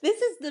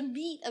the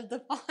meat of the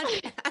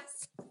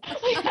podcast.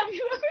 Like, have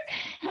you ever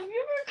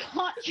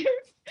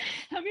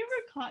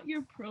caught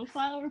your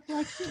profile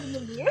reflection in the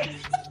mirror?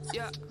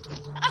 Yeah.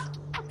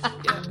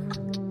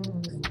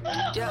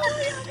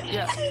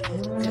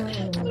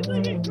 Look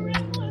like a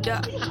gremlin.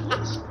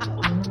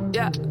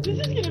 Yeah. This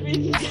is gonna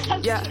be a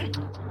disaster.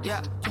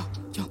 Yeah.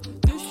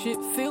 This shit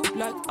feel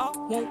like I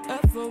won't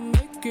ever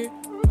make it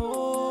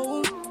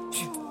home.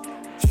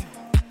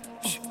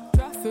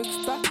 Traffic's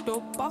backed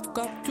up, I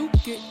got to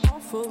get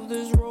off of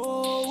this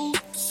road.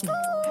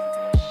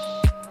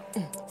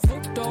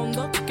 Foot on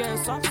the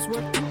gas, I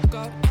swear to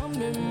God,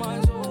 I'm in my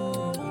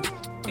zone.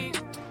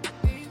 Foot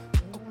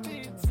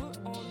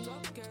on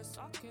the gas,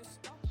 I can't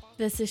stop.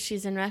 This is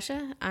She's in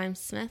Russia. I'm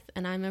Smith,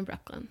 and I'm in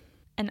Brooklyn.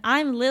 And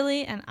I'm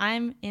Lily, and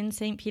I'm in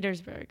St.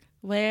 Petersburg.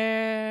 What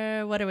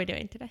are we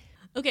doing today?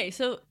 Okay,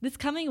 so this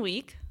coming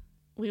week,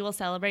 we will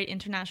celebrate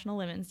International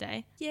Women's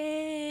Day.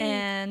 Yay!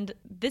 And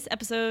this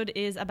episode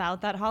is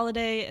about that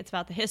holiday. It's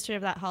about the history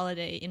of that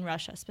holiday in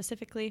Russia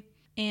specifically.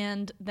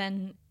 And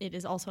then it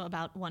is also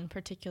about one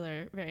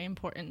particular very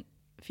important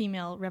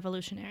female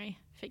revolutionary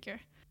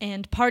figure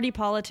and party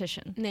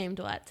politician. Named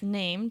what?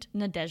 Named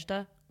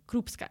Nadezhda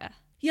Krupskaya.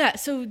 Yeah,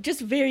 so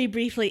just very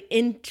briefly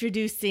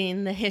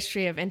introducing the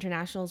history of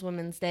International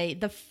Women's Day.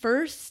 The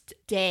first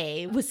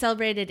day was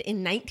celebrated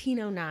in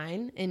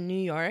 1909 in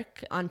New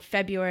York on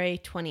February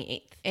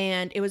 28th.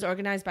 And it was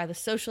organized by the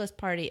Socialist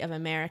Party of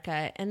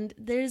America. And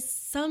there's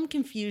some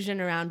confusion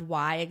around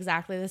why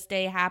exactly this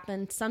day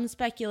happened. Some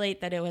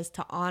speculate that it was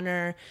to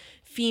honor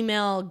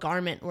female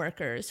garment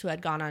workers who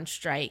had gone on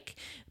strike.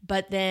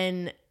 But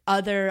then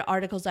other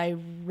articles I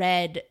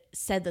read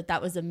said that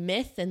that was a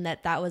myth and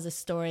that that was a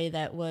story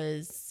that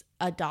was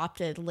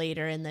adopted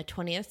later in the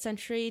 20th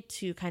century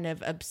to kind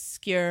of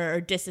obscure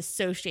or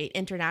disassociate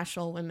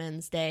International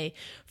Women's Day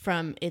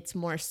from its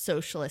more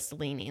socialist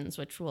leanings,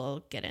 which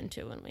we'll get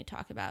into when we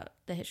talk about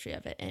the history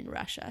of it in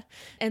Russia.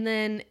 And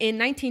then in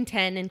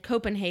 1910 in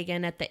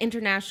Copenhagen at the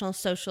International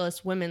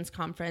Socialist Women's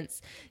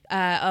Conference,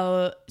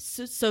 a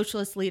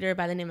socialist leader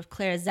by the name of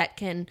Clara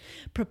Zetkin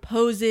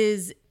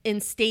proposes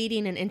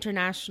instating an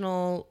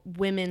International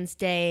Women's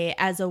Day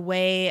as a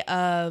way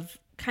of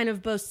kind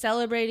of both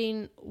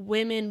celebrating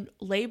women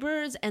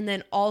laborers and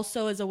then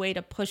also as a way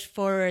to push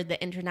forward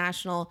the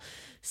international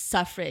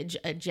suffrage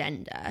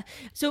agenda.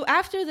 So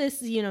after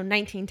this,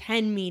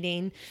 1910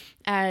 meeting,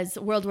 as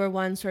World War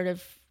I sort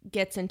of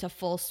gets into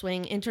full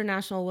swing,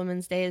 International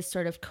Women's Day is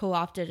sort of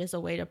co-opted as a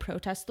way to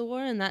protest the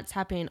war, and that's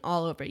happening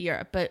all over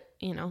Europe. But,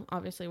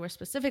 obviously we're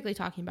specifically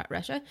talking about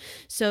Russia.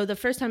 So the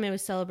first time it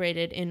was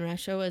celebrated in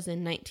Russia was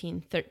in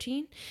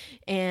 1913,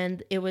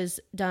 and it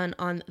was done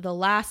on the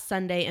last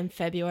Sunday in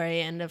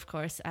February. And of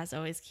course, as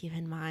always, keep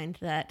in mind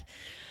that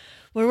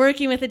we're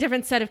working with a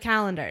different set of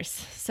calendars.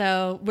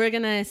 So we're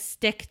going to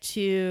stick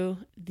to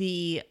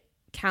the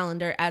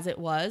calendar as it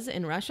was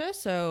in Russia.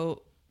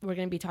 So we're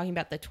going to be talking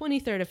about the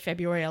 23rd of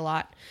February a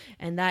lot,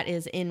 and that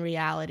is in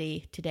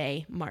reality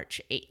today, March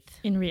 8th.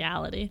 In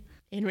reality.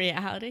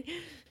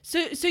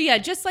 So yeah,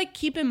 just like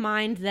keep in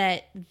mind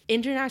that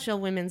International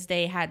Women's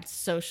Day had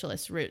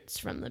socialist roots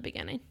from the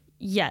beginning.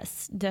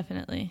 Yes,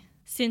 definitely.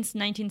 Since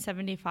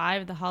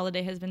 1975, the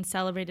holiday has been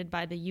celebrated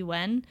by the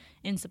UN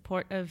in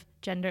support of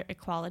gender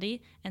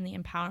equality and the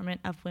empowerment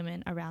of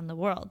women around the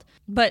world.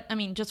 But,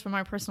 just from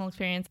our personal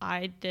experience,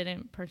 I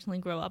didn't personally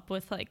grow up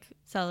with,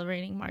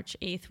 celebrating March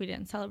 8th. We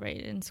didn't celebrate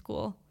it in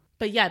school.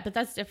 But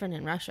that's different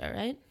in Russia,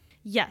 right?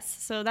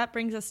 Yes. So that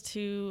brings us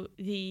to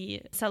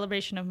the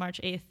celebration of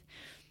March 8th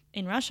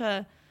in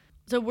Russia.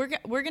 So we're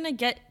going to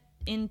get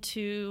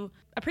into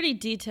a pretty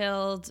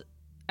detailed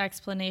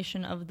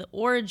explanation of the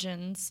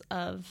origins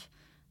of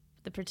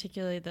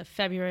particularly the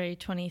February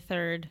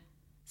 23rd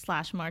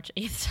 / March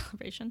 8th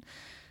celebration.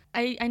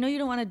 I know you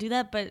don't want to do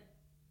that, but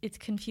it's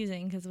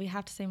confusing because we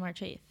have to say March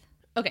 8th.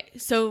 Okay,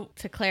 so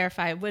to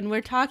clarify, when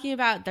we're talking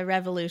about the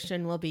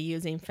revolution, we'll be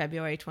using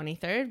February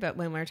 23rd, but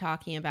when we're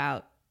talking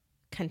about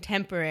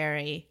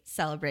contemporary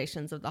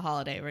celebrations of the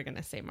holiday, we're going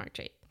to say March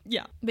 8th.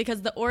 Yeah,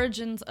 because the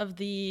origins of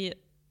the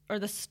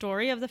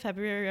story of the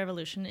February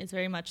Revolution is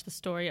very much the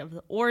story of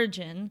the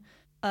origin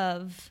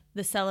of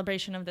the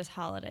celebration of this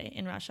holiday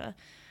in Russia.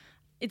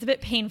 It's a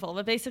bit painful,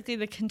 but basically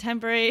the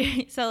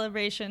contemporary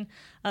celebration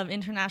of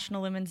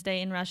International Women's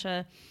Day in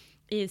Russia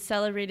is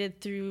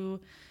celebrated through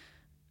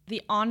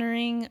the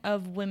honoring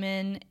of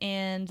women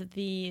and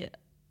a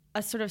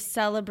sort of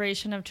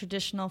celebration of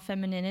traditional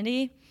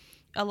femininity.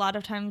 A lot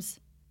of times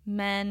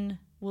men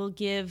will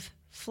give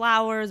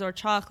flowers or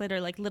chocolate or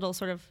little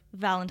sort of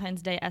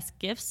Valentine's Day-esque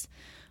gifts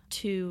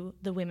to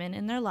the women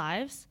in their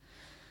lives.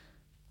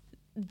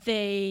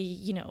 They,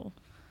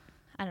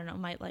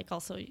 might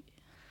also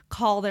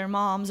call their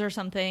moms or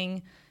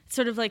something,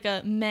 sort of like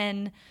a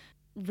men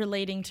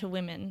relating to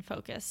women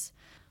focus,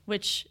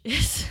 which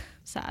is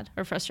sad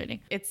or frustrating.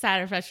 It's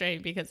sad or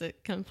frustrating because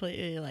it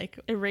completely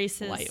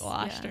erases,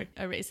 whitewashed or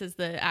erases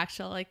the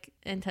actual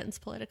intense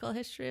political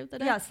history of the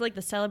day. Yeah, it's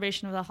the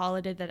celebration of the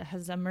holiday that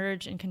has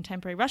emerged in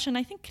contemporary Russia, and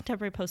I think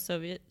contemporary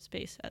post-Soviet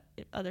space at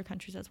other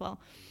countries as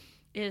well,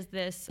 is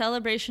this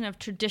celebration of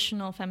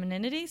traditional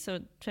femininity. So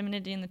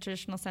femininity in the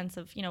traditional sense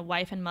of,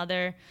 wife and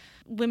mother,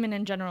 women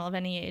in general of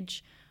any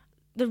age.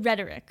 The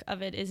rhetoric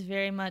of it is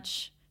very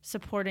much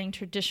supporting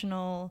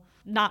traditional,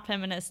 not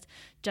feminist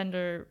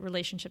gender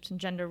relationships and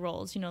gender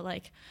roles,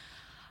 like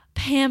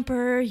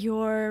pamper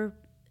your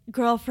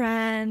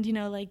girlfriend,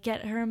 like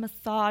get her a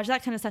massage,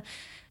 that kind of stuff.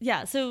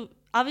 Yeah, so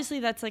obviously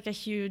that's like a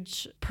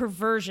huge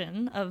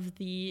perversion of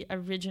the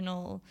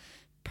original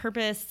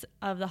purpose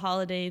of the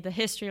holiday, the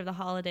history of the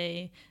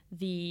holiday,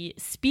 the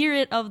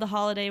spirit of the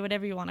holiday,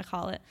 whatever you want to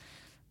call it.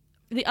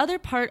 The other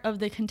part of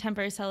the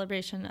contemporary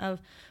celebration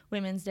of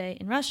Women's Day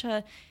in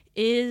Russia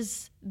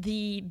is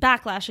the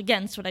backlash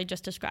against what I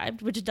just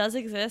described, which does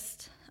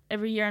exist.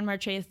 Every year on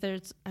March 8th,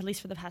 there's, at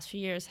least for the past few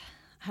years,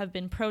 have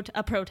been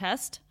a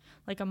protest,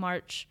 like a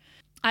march.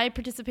 I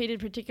participated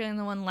particularly in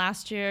the one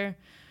last year,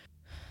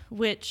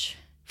 which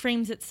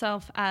frames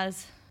itself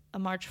as a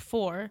march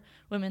for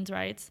women's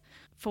rights,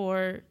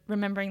 for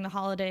remembering the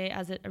holiday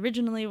as it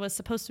originally was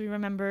supposed to be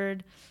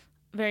remembered,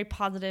 very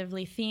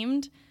positively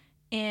themed.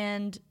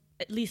 And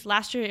at least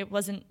last year, it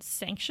wasn't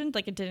sanctioned,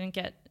 like it didn't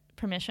get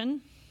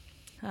permission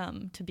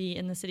to be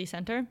in the city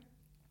center.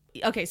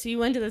 Okay, so you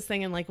went to this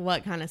thing and like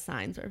what kind of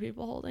signs were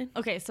people holding?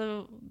 Okay,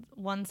 so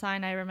one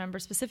sign I remember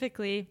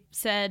specifically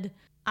said,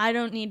 "I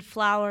don't need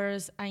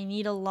flowers, I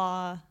need a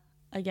law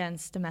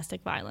against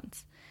domestic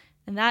violence."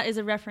 And that is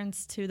a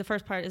reference to, the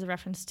first part is a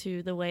reference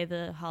to the way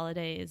the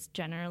holiday is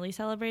generally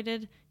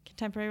celebrated in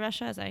contemporary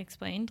Russia, as I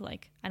explained.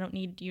 Like, I don't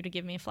need you to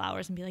give me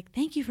flowers and be like,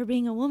 "Thank you for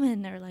being a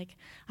woman," or like,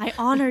 "I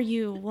honor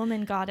you,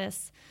 woman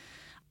goddess."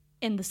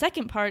 And the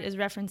second part is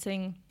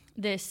referencing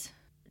this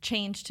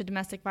change to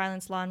domestic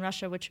violence law in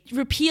Russia, which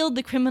repealed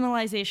the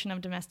criminalization of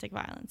domestic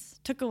violence,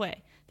 took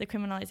away the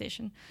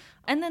criminalization.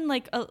 And then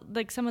like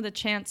some of the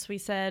chants we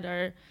said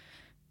are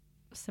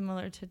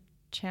similar to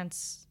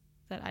chants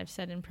that I've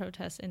said in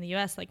protests in the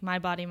U.S., like "My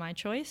body, my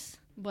choice."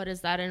 What is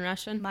that in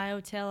Russian?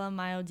 "Moje telo,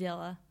 moje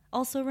delo."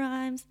 Also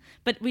rhymes,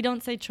 but we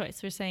don't say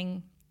choice. We're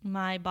saying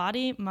 "my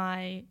body,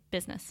 my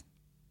business."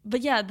 But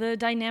yeah, the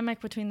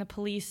dynamic between the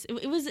police,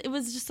 it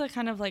was just a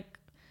kind of like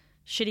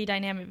shitty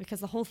dynamic, because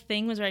the whole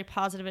thing was very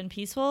positive and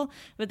peaceful,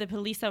 but the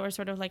police that were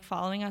sort of like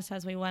following us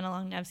as we went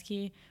along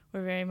Nevsky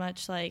were very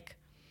much like,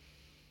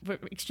 were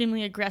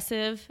extremely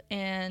aggressive,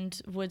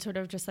 and would sort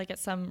of just like at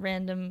some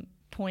random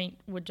point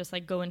would just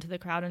like go into the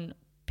crowd and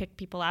pick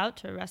people out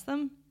to arrest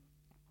them.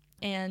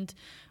 And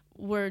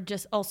were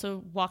just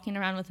also walking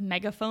around with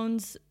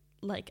megaphones,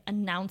 like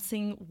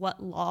announcing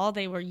what law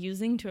they were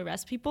using to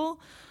arrest people.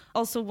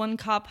 Also, one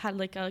cop had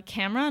like a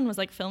camera and was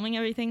like filming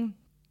everything,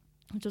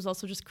 which was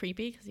also just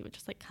creepy, because he would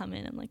just like come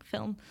in and like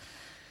film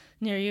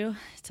near you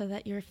so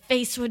that your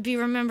face would be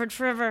remembered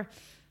forever.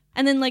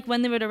 And then like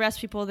when they would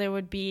arrest people, there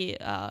would be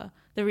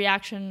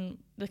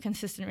the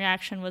consistent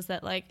reaction was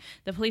that like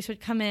the police would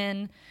come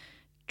in,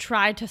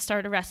 try to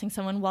start arresting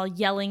someone while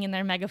yelling in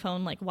their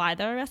megaphone like why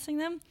they're arresting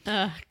them.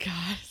 Oh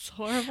God, it's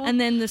horrible. And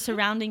then the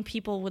surrounding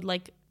people would,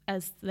 like,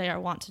 as they are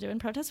wont to do in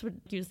protests,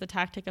 would use the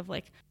tactic of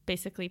like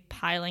basically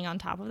piling on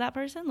top of that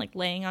person, like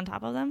laying on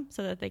top of them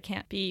so that they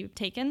can't be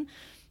taken.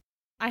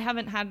 I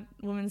haven't had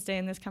Women's Day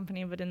in this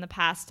company, but in the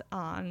past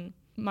on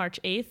March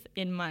 8th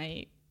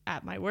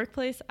at my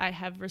workplace, I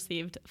have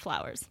received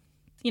flowers,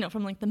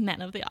 from like the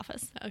men of the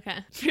office. Okay.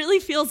 It really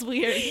feels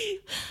weird.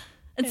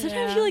 And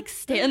sometimes you like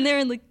stand there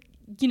and like,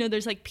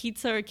 there's like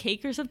pizza or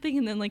cake or something,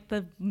 and then like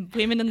the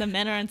women and the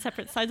men are on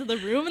separate sides of the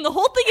room, and the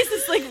whole thing is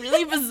just like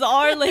really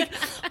bizarre, like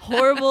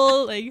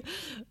horrible, like,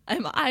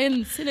 am I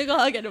in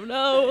synagogue? I don't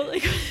know.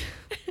 Like,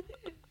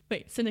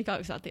 wait,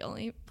 synagogue's not the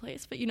only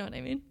place, but you know what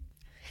I mean.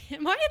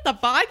 Am I at the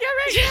Banya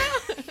right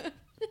now?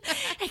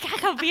 I got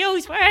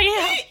confused. Where are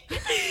you?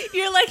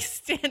 You're like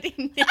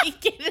standing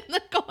naked in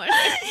the corner.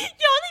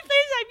 The only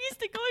place I'm used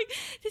to going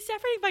to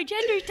separating my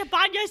gender is to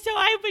Banya, so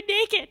I would be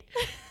naked.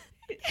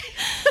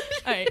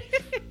 All right.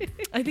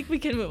 I think we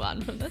can move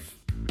on from this.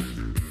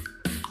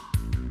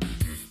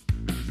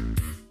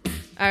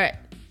 All right.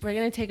 We're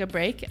going to take a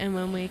break, and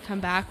when we come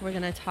back, we're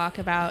going to talk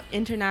about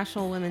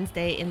International Women's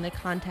Day in the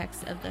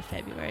context of the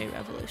February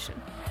Revolution.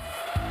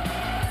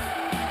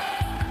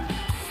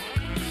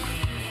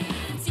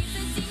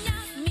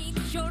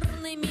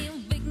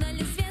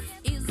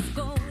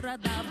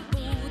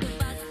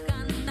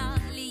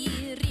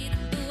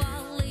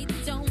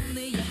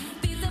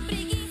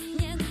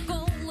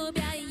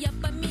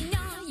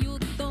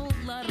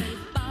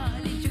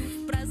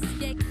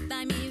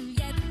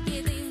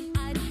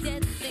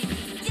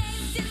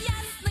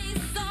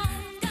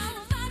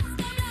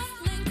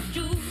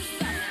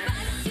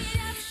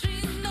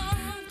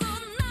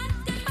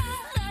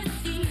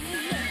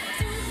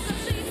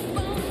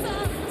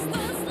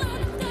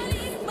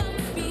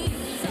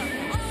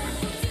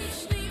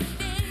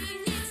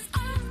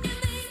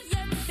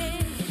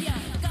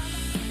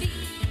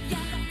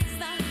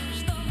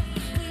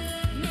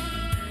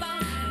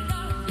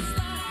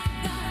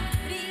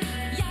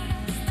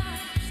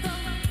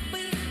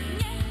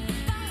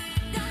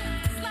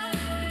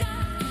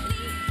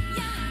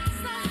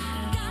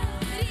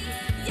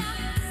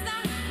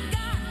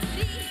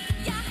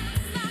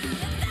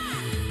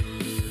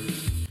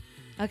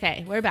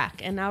 Okay, we're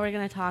back, and now we're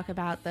going to talk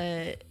about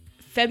the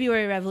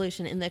February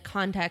Revolution in the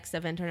context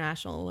of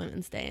International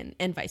Women's Day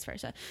and vice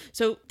versa.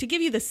 So to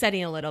give you the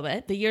setting a little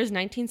bit, the year is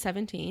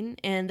 1917,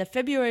 and the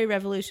February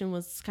Revolution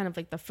was kind of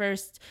like the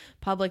first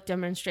public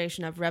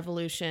demonstration of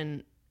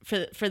revolution for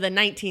the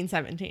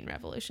 1917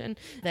 revolution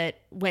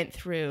that went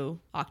through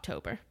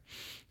October.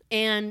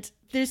 And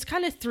there's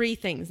kind of three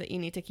things that you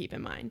need to keep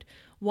in mind.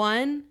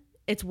 One,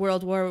 it's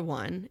World War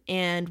I,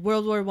 and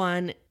World War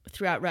I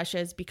throughout Russia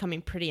is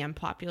becoming pretty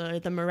unpopular.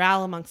 The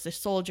morale amongst the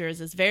soldiers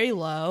is very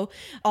low.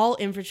 All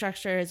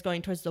infrastructure is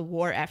going towards the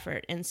war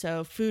effort, and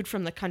so food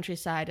from the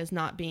countryside is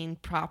not being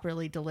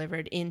properly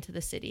delivered into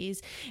the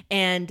cities.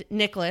 And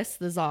Nicholas,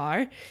 the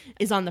Tsar,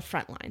 is on the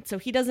front line, so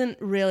he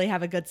doesn't really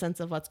have a good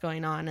sense of what's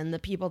going on, and the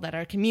people that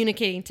are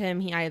communicating to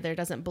him, he either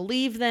doesn't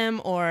believe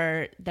them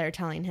or they're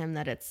telling him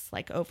that it's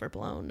like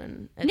overblown.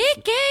 And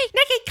Nikki,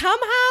 come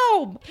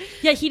home!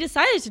 Yeah, he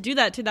decided to do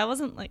that too. That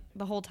wasn't like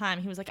the whole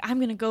time. He was like, I'm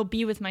gonna go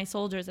be with my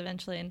soldiers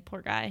eventually, and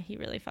poor guy, he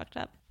really fucked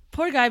up.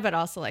 Poor guy, but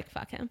also like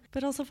fuck him.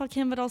 But also fuck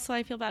him, but also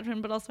I feel bad for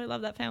him, but also I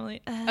love that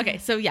family. Okay,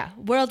 so yeah,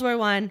 World War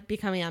I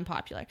becoming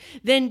unpopular.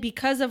 Then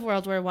because of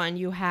World War I,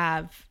 you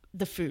have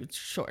the food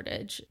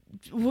shortage.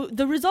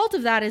 The result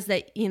of that is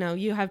that, you know,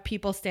 you have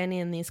people standing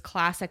in these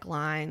classic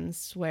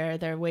lines where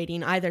they're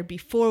waiting either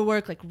before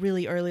work, like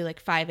really early,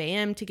 like 5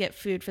 a.m. to get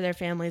food for their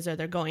families, or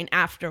they're going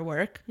after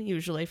work,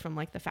 usually from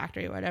like the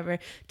factory or whatever,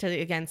 to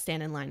again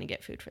stand in line and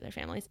get food for their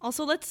families.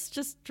 Also, let's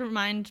just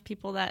remind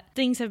people that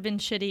things have been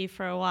shitty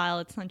for a while.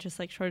 It's not just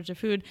like shortage of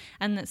food,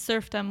 and that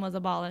serfdom was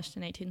abolished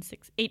in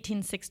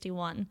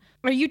 1861.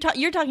 Or you're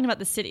talking about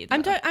the city, though.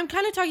 I'm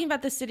kind of talking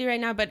about the city right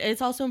now, but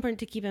it's also important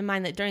to keep in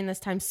mind that during this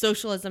time,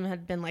 socialism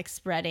had been like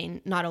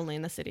spreading not only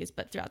in the cities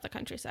but throughout the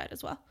countryside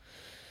as well.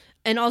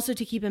 And also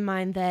to keep in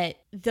mind that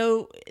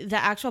though the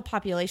actual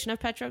population of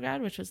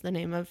Petrograd, which was the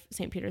name of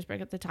St.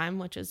 Petersburg at the time,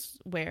 which is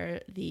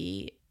where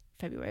the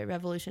February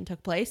Revolution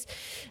took place,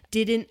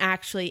 didn't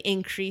actually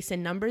increase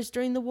in numbers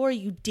during the war.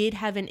 You did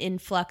have an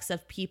influx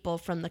of people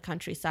from the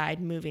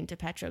countryside moving to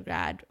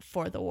Petrograd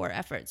for the war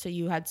effort. So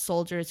you had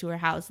soldiers who were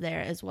housed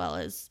there as well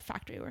as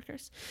factory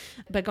workers.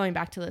 But going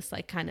back to this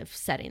like kind of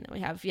setting that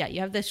we have, yeah, you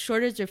have this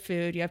shortage of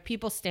food, you have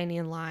people standing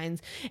in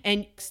lines,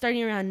 and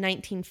starting around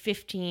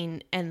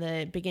 1915 and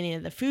the beginning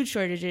of the food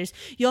shortages,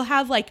 you'll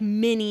have like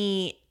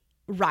mini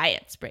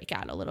riots break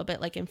out a little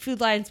bit, like in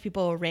Food Lines,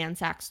 people will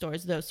ransack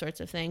stores, those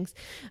sorts of things.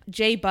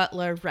 J.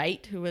 Butler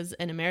Wright, who was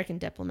an American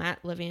diplomat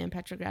living in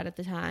Petrograd at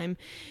the time,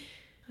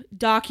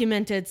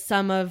 documented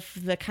some of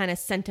the kind of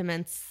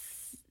sentiments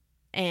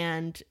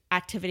and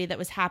activity that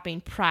was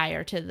happening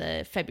prior to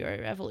the February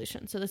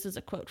Revolution. So this is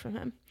a quote from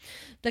him.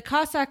 The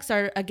Cossacks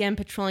are again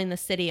patrolling the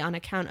city on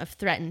account of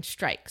threatened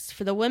strikes,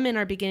 for the women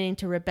are beginning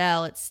to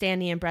rebel at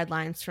standing in bread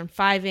lines from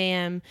 5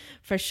 a.m.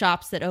 for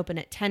shops that open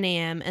at 10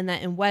 a.m. and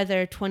that in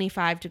weather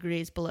 25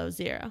 degrees below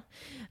zero.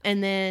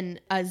 And then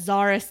a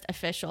Tsarist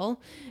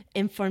official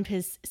informed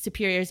his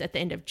superiors at the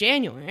end of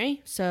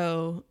January,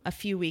 so a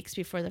few weeks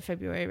before the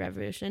February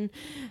Revolution,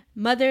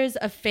 mothers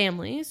of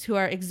families who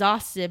are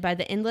exhausted by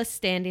the endless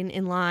standing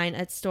in line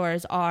at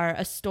stores are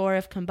a store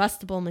of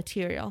combustible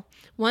material.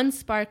 One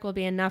spark will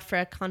be enough for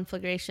a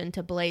conflagration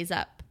to blaze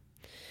up.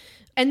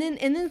 And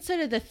then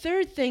sort of the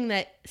third thing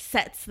that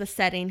sets the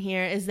setting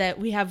here is that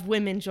we have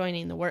women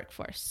joining the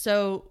workforce.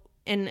 So,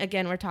 and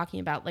again, we're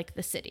talking about like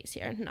the cities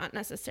here, not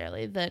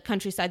necessarily the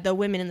countryside. The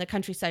women in the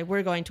countryside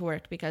were going to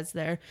work because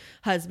their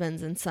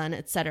husbands and son,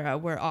 etc.,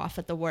 were off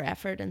at the war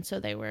effort. And so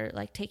they were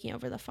like taking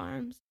over the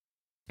farms.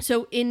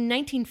 So in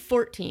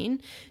 1914,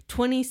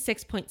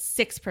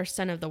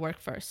 26.6% of the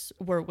workforce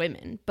were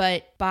women.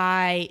 But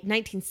by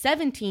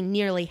 1917,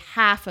 nearly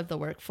half of the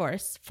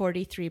workforce,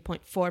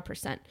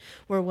 43.4%,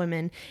 were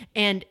women.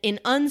 And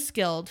in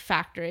unskilled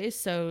factories,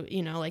 so,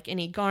 you know, like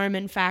any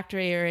garment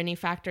factory or any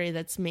factory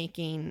that's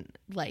making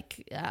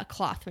like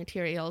cloth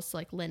materials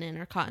like linen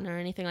or cotton or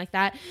anything like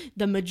that,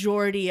 the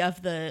majority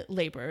of the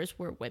laborers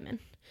were women.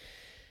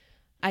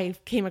 I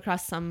came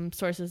across some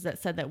sources that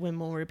said that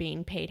women were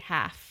being paid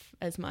half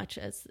as much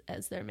as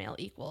their male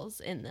equals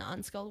in the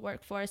unskilled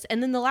workforce.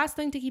 And then the last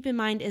thing to keep in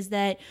mind is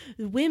that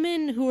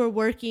women who were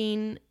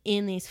working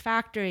in these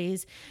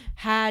factories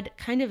had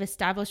kind of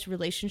established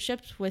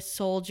relationships with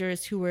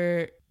soldiers who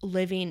were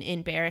living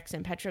in barracks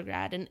in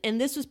Petrograd. And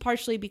this was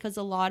partially because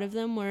a lot of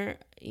them were,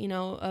 you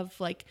know, of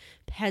like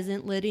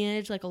peasant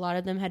lineage. Like a lot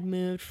of them had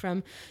moved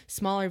from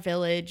smaller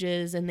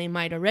villages and they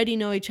might already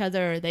know each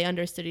other, or they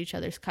understood each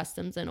other's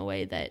customs in a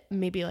way that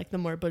maybe like the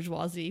more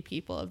bourgeoisie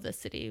people of the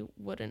city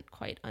wouldn't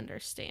quite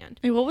understand.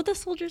 Wait, what were the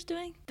soldiers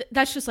doing?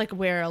 That's just like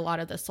where a lot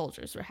of the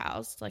soldiers were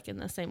housed, like in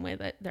the same way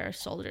that there are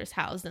soldiers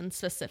housed in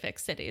specific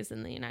cities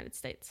in the United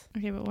States.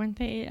 Okay, but weren't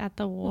they at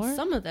the war? Well,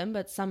 some of them,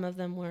 but some of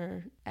them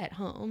were at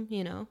home,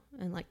 you know,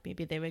 and like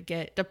maybe they would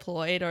get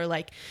deployed, or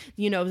like,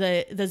 you know,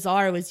 the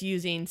Tsar was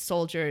using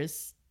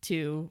soldiers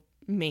to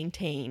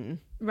maintain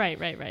right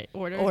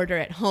order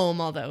at home,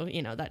 although,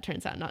 you know, that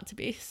turns out not to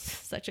be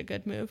such a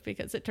good move,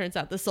 because it turns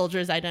out the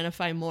soldiers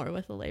identify more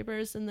with the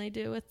laborers than they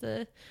do with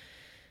the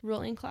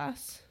ruling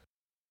class.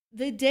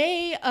 The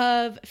day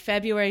of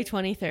February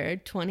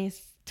 23rd,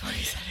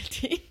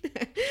 2017,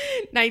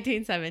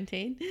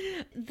 1917,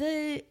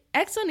 the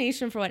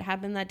explanation for what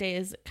happened that day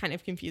is kind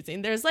of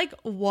confusing. There's like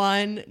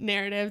one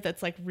narrative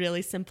that's like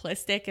really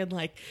simplistic and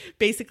like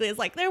basically it's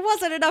like there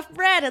wasn't enough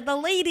bread and the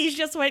ladies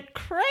just went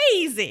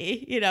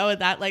crazy, you know,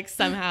 and that like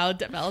somehow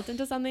developed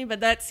into something,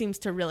 but that seems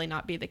to really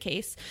not be the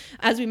case.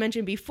 As we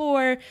mentioned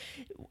before,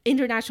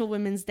 International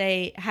Women's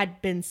Day had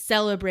been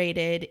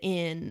celebrated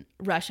in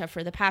Russia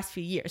for the past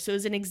few years. So it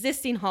was an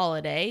existing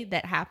holiday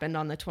that happened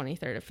on the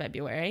 23rd of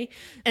February.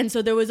 And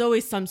so there was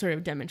always some sort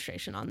of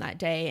demonstration on that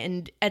day.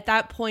 And at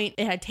that point,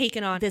 it had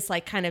taken on this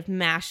like kind of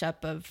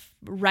mashup of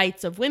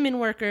rights of women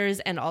workers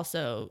and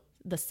also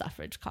the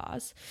suffrage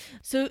cause.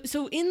 So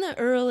in the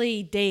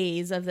early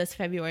days of this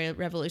February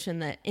Revolution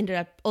that ended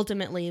up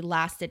ultimately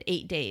lasted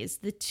 8 days,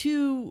 the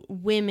two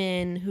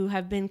women who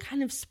have been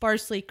kind of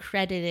sparsely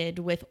credited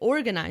with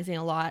organizing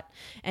a lot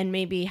and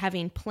maybe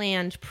having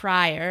planned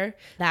prior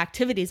the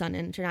activities on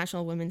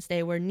International Women's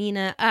Day were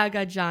Nina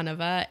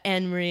Agajanova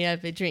and Maria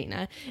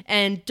Vidrina.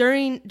 And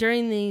during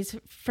these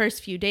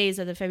first few days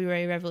of the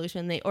February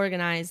Revolution, they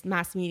organized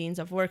mass meetings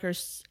of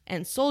workers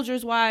and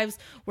soldiers' wives,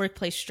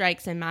 workplace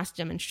strikes, and mass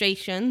demonstrations,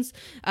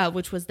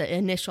 which was the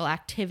initial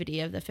activity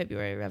of the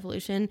February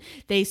Revolution.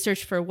 They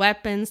searched for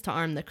weapons to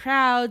arm the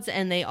crowds,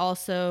 and they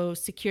also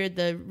secured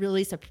the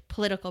release of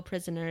political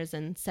prisoners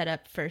and set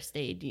up first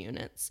aid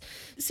units.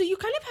 So you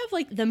kind of have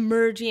like the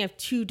merging of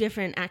two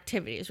different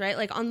activities, right?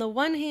 Like on the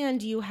one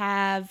hand, you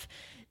have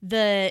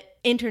the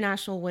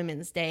International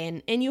Women's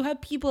Day, and you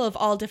have people of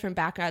all different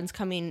backgrounds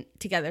coming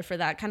together for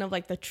that, kind of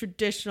like the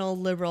traditional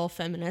liberal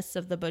feminists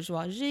of the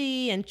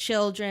bourgeoisie and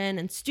children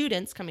and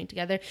students coming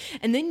together.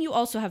 And then you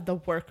also have the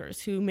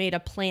workers who made a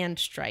planned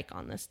strike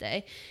on this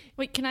day.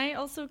 Wait, can I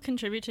also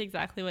contribute to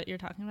exactly what you're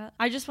talking about?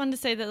 I just wanted to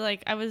say that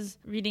like I was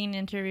reading an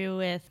interview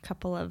with a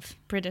couple of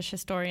British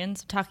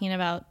historians talking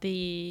about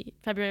the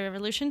February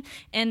Revolution,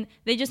 and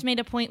they just made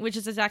a point, which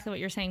is exactly what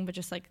you're saying, but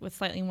just like with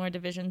slightly more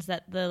divisions,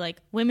 that the like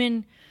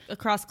women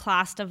across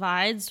class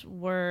divides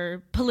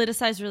were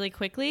politicized really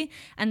quickly,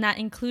 and that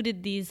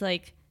included these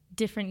like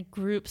different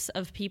groups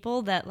of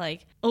people that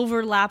like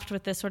overlapped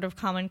with this sort of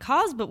common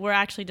cause, but were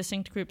actually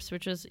distinct groups,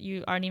 which was,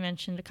 you already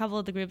mentioned a couple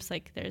of the groups,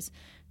 like there's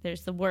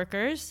the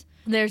workers,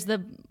 there's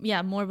the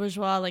more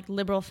bourgeois like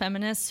liberal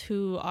feminists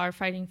who are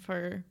fighting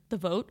for the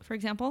vote, for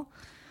example.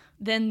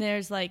 Then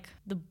there's like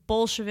the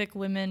Bolshevik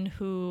women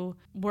who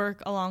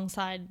work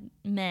alongside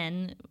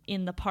men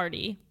in the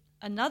party.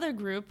 Another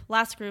group,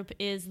 last group,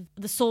 is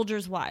the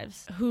soldiers'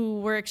 wives,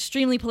 who were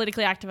extremely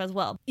politically active as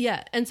well.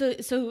 Yeah, and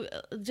so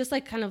just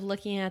like kind of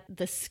looking at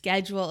the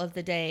schedule of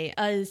the day,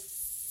 a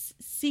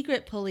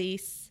secret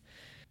police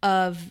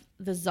of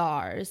the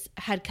Tsars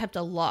had kept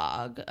a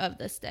log of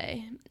this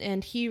day.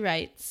 And he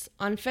writes,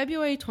 on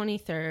February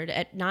 23rd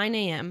at 9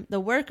 a.m., the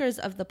workers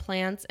of the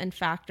plants and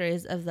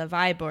factories of the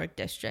Vyborg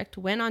district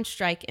went on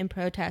strike in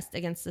protest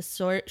against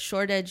the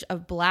shortage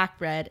of black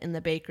bread in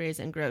the bakeries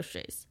and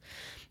groceries.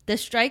 The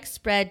strike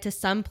spread to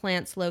some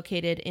plants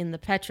located in the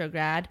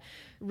Petrograd,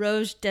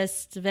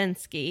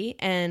 Rozhdestvensky,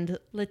 and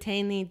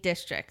Liteyny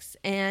districts.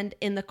 And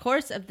in the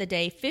course of the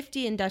day,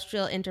 50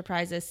 industrial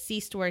enterprises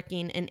ceased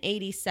working and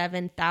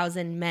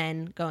 87,000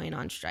 men going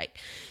on strike.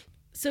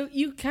 So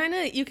you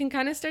can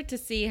kind of start to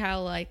see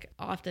how like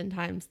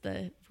oftentimes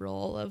the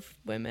role of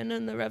women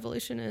in the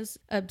revolution is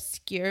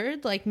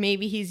obscured. Like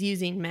maybe he's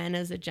using men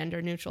as a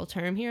gender neutral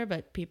term here,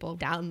 but people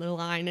down the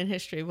line in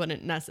history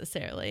wouldn't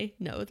necessarily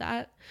know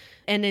that.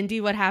 And indeed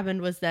what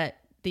happened was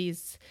that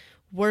these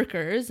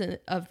workers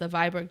of the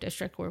Vyborg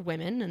district were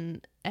women,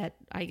 and at,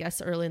 I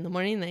guess, early in the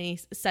morning, they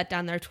set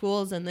down their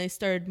tools and they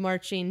started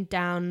marching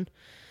down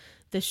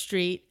the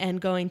street and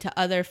going to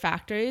other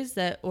factories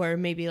that were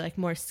maybe like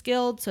more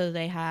skilled, so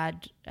they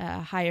had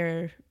a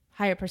higher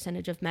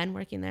percentage of men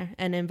working there,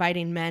 and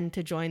inviting men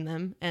to join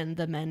them, and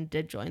the men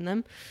did join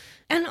them.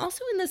 And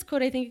also in this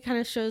quote, I think it kind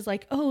of shows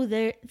like, oh,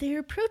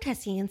 they're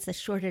protesting against the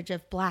shortage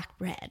of black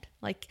bread.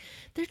 Like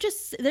they're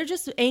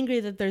just angry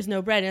that there's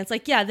no bread. And it's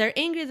like, yeah, they're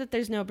angry that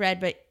there's no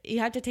bread, but you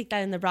have to take that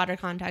in the broader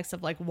context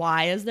of like,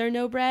 why is there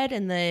no bread,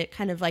 and the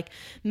kind of like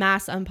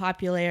mass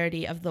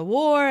unpopularity of the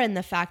war, and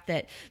the fact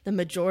that the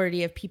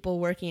majority of people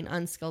working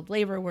unskilled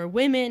labor were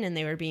women and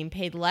they were being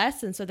paid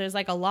less. And so there's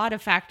like a lot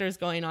of factors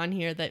going on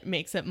here that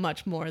makes it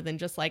much more than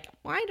just like,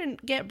 well, I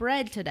didn't get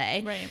bread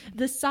today. Right.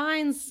 The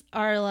signs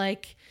are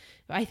like,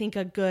 I think,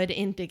 a good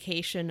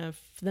indication of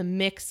the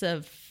mix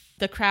of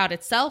the crowd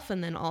itself,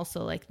 and then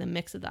also like the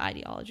mix of the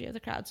ideology of the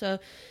crowd. So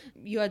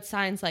you had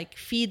signs like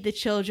feed the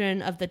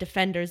children of the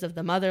defenders of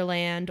the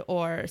motherland,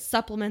 or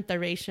supplement the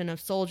ration of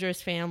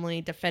soldiers'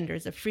 family,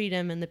 defenders of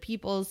freedom and the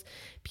people's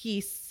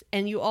peace.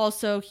 And you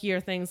also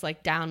hear things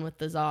like down with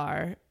the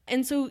Tsar.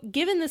 And so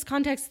given this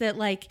context that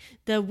like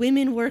the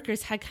women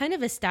workers had kind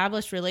of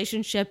established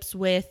relationships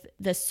with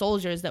the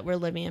soldiers that were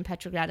living in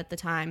Petrograd at the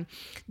time,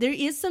 there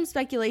is some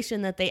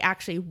speculation that they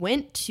actually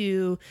went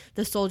to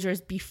the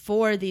soldiers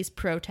before these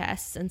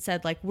protests and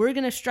said like, we're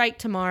going to strike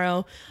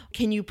tomorrow.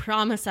 Can you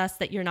promise us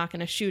that you're not going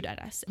to shoot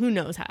at us? Who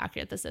knows how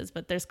accurate this is,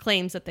 but there's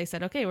claims that they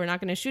said, okay, we're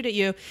not going to shoot at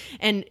you.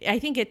 And I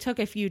think it took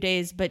a few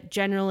days, but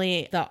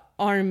generally the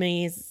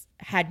armies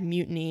had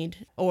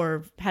mutinied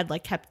or had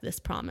like kept this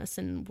promise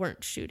and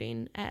weren't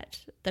shooting at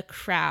the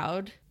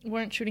crowd.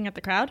 Weren't shooting at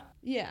the crowd?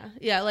 Yeah.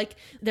 Like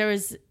there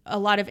was a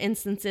lot of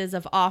instances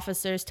of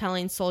officers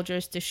telling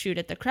soldiers to shoot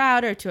at the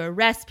crowd or to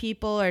arrest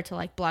people or to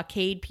like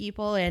blockade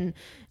people, and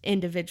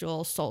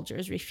individual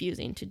soldiers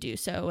refusing to do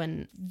so.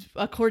 And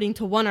according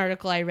to one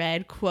article I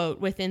read, quote,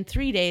 within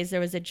 3 days, there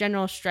was a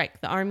general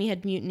strike. The army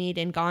had mutinied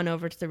and gone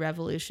over to the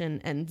revolution,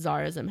 and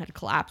Tsarism had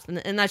collapsed.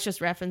 And that's just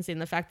referencing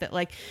the fact that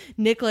like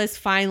Nicholas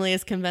finally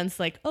is convinced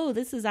like, oh,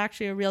 this is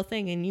actually a real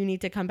thing and you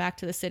need to come back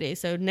to the city.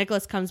 So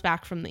Nicholas comes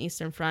back from the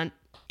Eastern Front,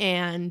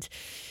 and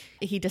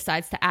he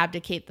decides to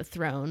abdicate the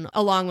throne,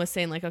 along with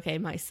saying like, okay,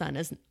 my son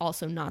is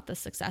also not the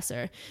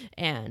successor.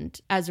 And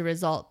as a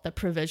result, the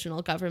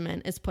provisional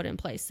government is put in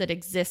place that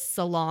exists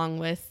along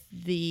with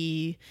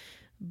the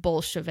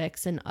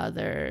Bolsheviks and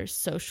other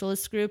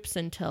socialist groups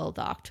until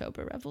the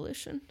October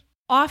Revolution.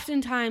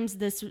 Oftentimes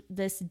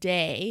this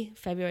day,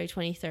 February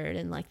 23rd,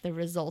 and like the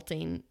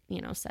resulting,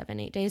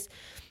 7-8 days,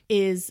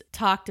 is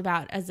talked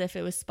about as if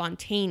it was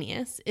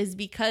spontaneous, is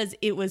because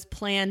it was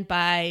planned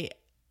by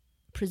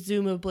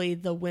presumably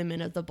the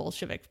women of the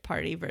Bolshevik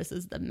Party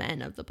versus the men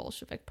of the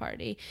Bolshevik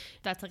Party.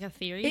 That's like a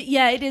theory?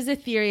 It is a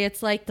theory.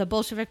 It's like the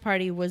Bolshevik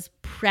Party was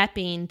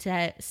prepping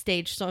to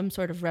stage some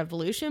sort of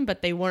revolution,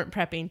 but they weren't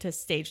prepping to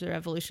stage the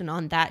revolution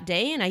on that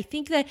day. And I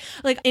think that,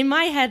 like, in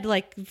my head,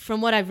 like,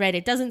 from what I've read,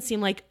 it doesn't seem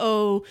like,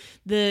 oh,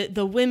 the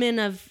women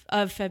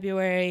of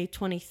February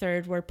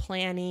 23rd were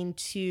planning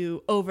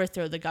to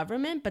overthrow the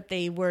government, but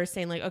they were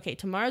saying, like, okay,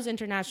 tomorrow's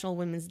International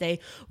Women's Day.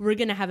 We're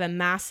going to have a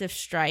massive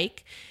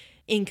strike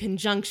in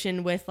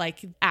conjunction with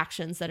like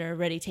actions that are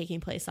already taking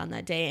place on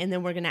that day. And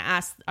then we're going to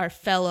ask our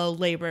fellow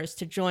laborers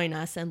to join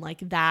us. And like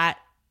that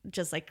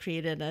just like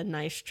created a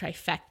nice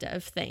trifecta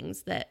of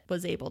things that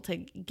was able to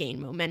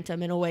gain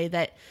momentum in a way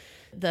that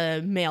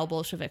the male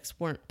Bolsheviks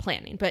weren't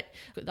planning. But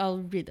I'll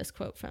read this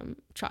quote from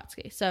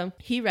Trotsky. So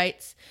he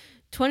writes,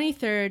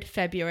 23rd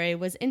February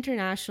was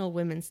International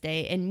Women's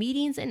Day, and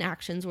meetings and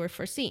actions were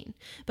foreseen.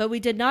 But we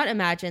did not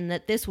imagine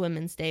that this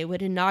Women's Day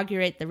would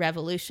inaugurate the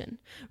revolution.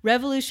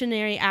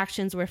 Revolutionary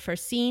actions were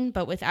foreseen,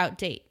 but without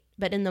date.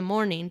 But in the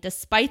morning,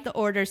 despite the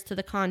orders to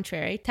the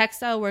contrary,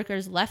 textile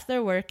workers left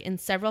their work in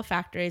several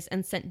factories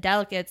and sent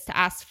delegates to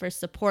ask for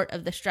support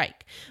of the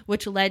strike,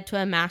 which led to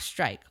a mass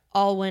strike.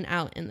 All went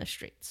out in the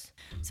streets.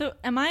 So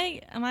am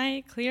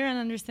I clear in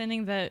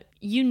understanding that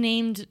you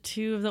named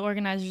two of the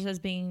organizers as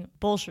being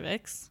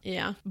Bolsheviks?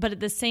 Yeah. But at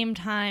the same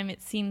time,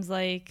 it seems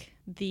like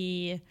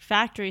the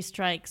factory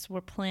strikes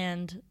were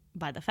planned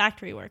by the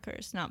factory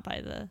workers, not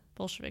by the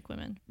Bolshevik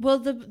women. Well,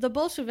 the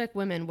Bolshevik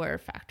women were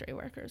factory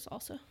workers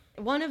also.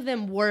 One of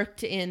them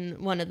worked in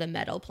one of the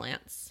metal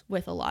plants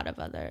with a lot of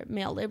other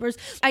male laborers.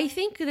 I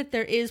think that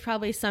there is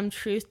probably some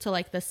truth to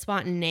like the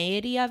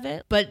spontaneity of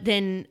it, but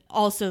then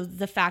also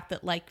the fact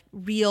that like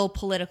real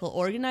political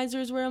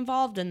organizers were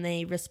involved and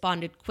they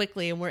responded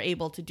quickly and were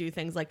able to do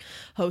things like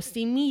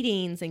hosting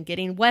meetings and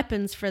getting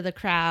weapons for the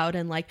crowd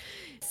and like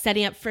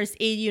setting up first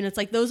aid units.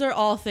 Like those are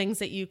all things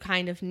that you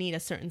kind of need a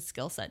certain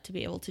skill set to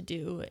be able to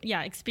do.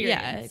 Yeah,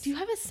 experience. Yeah. Do you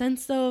have a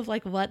sense though of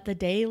like what the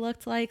day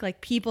looked like?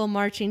 Like people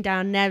marching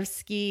down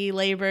Nevsky,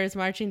 laborers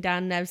marching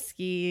down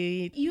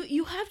Nevsky.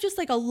 You have just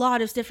like a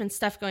lot of different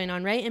stuff going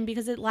on, right? And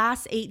because it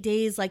lasts 8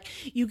 days, like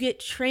you get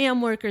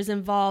tram workers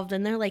involved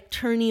and they're like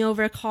turning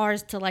over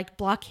cars to like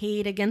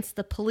blockade against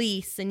the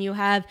police, and you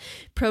have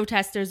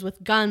protesters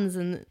with guns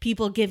and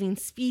people giving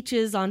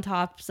speeches on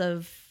tops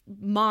of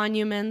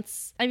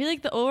monuments. I feel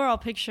like the overall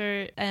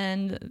picture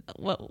and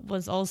what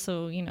was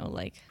also,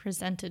 like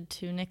presented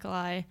to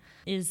Nikolai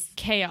is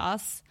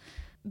chaos.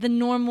 The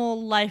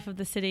normal life of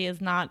the city is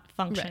not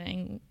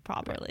functioning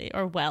properly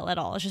or well at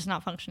all. It's just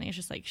not functioning. It's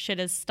just like shit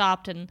has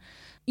stopped. And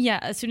yeah,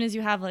 as soon as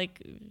you have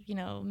like,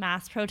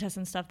 mass protests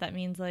and stuff, that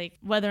means like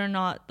whether or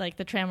not like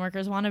the tram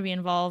workers want to be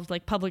involved,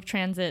 like public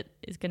transit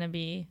is going to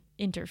be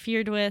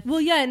interfered with.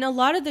 Well, yeah. And a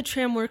lot of the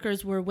tram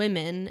workers were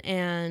women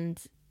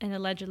and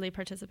allegedly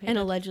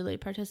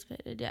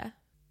participated. Yeah.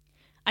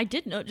 I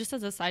did note, just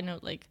as a side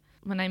note, like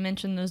when I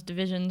mentioned those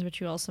divisions,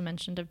 which you also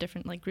mentioned of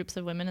different like groups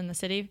of women in the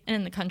city and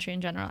in the country in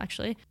general,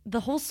 actually,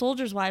 the whole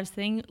soldiers' wives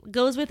thing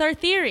goes with our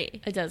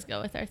theory. It does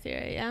go with our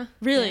theory, yeah.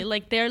 Really,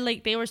 yeah.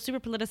 They were super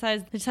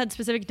politicized. They just had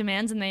specific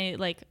demands, and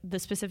they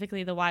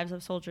specifically the wives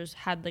of soldiers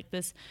had like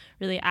this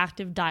really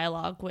active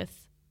dialogue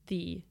with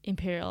the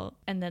imperial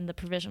and then the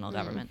provisional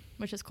government,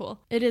 which is cool.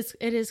 It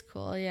is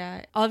cool,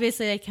 yeah.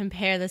 Obviously, I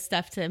compare this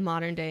stuff to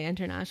modern day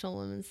International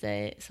Women's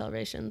Day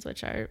celebrations,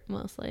 which are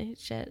mostly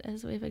shit,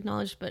 as we've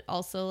acknowledged, but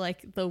also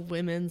like the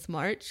Women's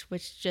March,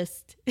 which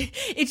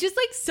it's just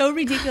like so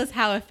ridiculous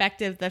how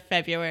effective the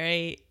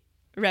February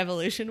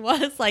revolution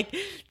was. Like,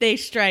 they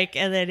strike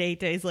and then 8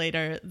 days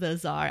later the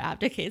Tsar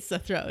abdicates the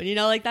throne. You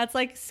know, like, that's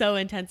like so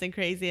intense and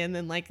crazy. And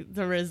then like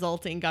the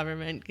resulting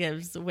government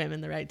gives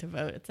women the right to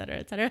vote, et cetera,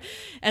 et cetera.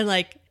 And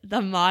like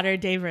the modern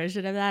day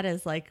version of that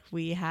is like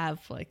we have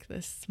like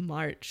this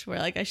march where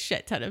like a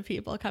shit ton of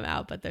people come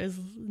out, but there's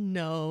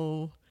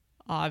no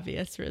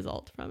obvious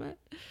result from it.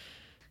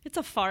 It's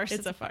a farce.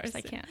 It's a farce.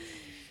 I can't.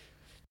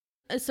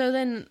 So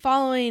then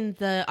following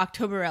the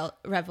October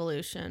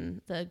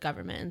Revolution, the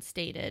government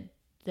instated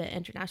the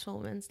International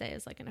Women's Day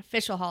as like an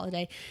official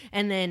holiday.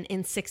 And then in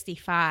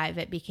 1965,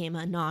 it became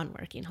a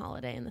non-working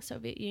holiday in the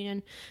Soviet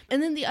Union.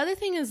 And then the other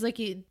thing is, like,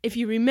 if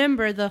you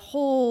remember, the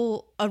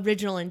whole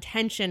original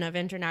intention of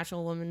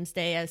International Women's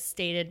Day, as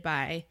stated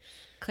by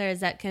Claire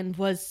Zetkin,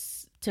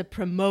 was to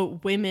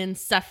promote women's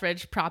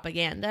suffrage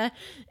propaganda.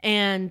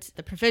 And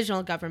the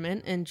provisional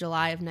government in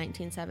July of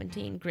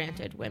 1917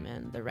 granted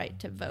women the right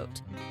to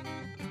vote.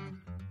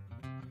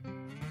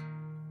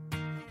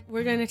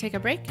 We're going to take a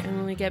break, and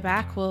when we get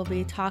back, we'll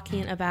be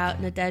talking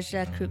about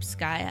Nadezhda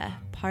Krupskaya,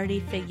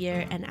 party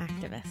figure and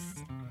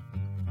activist.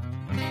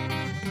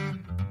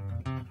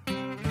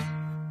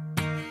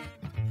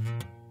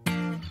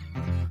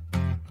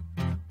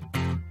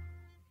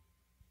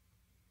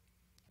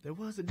 There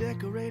was a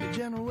decorated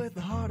general with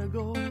a heart of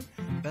gold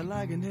that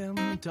likened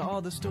him to all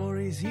the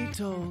stories he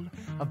told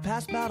of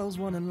past battles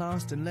won and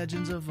lost and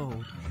legends of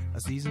old. A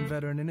seasoned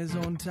veteran in his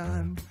own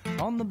time.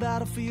 On the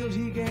battlefield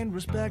he gained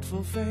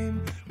respectful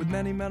fame, with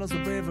many medals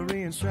of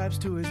bravery and stripes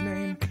to his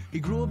name. He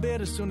grew a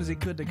beard as soon as he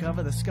could to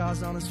cover the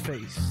scars on his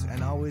face,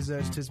 and always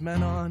urged his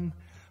men on.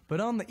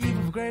 But on the eve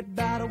of a great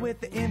battle with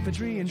the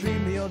infantry and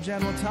dream, the old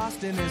general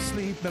tossed in his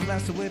sleep and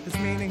wrestled with its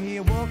meaning. He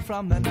awoke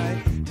from the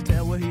night to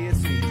tell what he had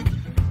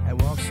seen,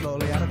 and walked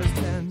slowly out of his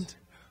tent.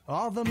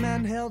 All the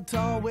men held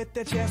tall with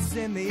their chests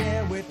in the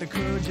air, with the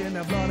courage in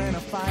their blood and a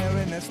fire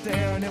in their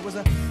stare. And it was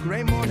a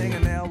great morning,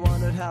 and they all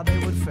wondered how they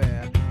would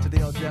fare. So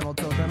the old general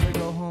told them to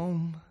go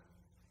home.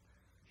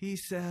 He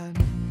said,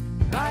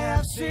 I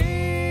have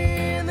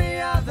seen the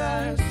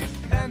others,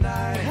 and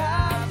I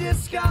have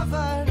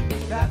discovered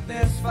that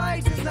this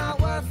fight is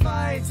not worth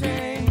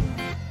fighting.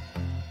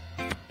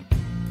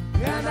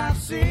 And I've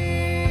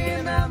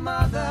seen their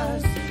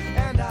mothers,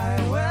 and I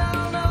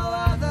will know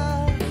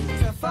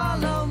other to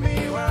follow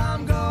me where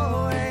I'm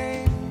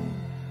going.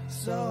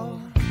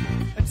 So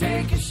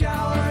take a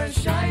shower and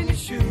shine your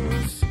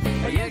shoes.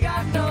 You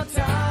got no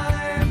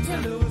time to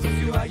lose.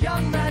 If you are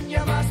young man,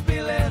 you must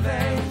be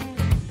living.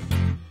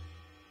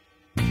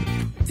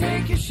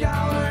 Take a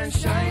shower and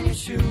shine your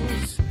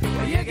shoes.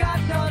 You got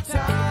no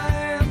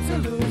time to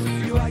lose.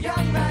 If you are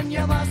young man,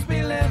 you must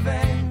be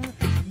living.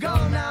 Go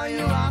now,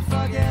 you are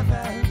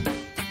forgiven.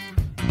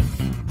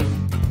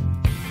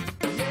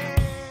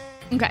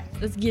 Okay,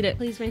 let's get it.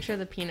 Please make sure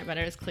the peanut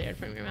butter is cleared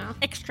from your mouth.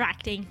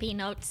 Extracting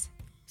peanuts.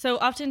 So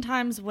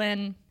oftentimes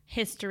when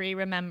history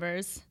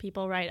remembers,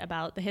 people write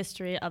about the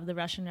history of the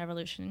Russian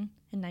Revolution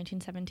in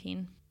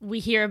 1917. We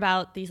hear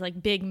about these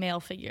like big male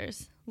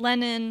figures.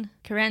 Lenin,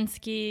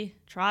 Kerensky,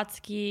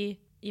 Trotsky,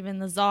 even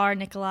the Tsar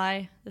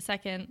Nikolai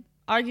II.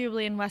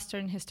 Arguably in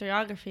Western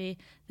historiography,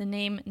 the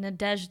name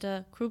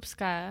Nadezhda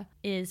Krupskaya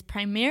is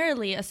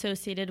primarily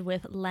associated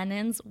with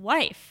Lenin's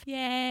wife.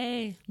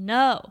 Yay.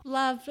 No.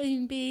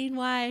 Loving being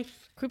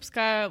wife.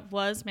 Krupskaya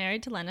was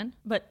married to Lenin,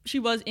 but she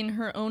was in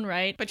her own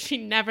right. But she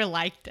never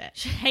liked it.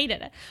 She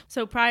hated it.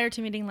 So prior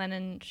to meeting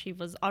Lenin, she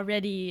was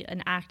already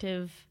an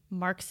active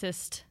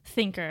Marxist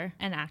thinker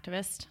and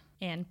activist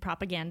and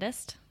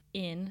propagandist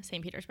in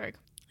St. Petersburg,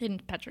 in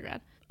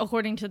Petrograd.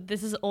 According to,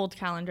 this is old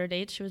calendar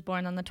dates, she was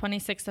born on the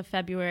 26th of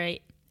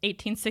February,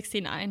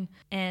 1869,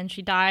 and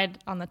she died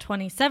on the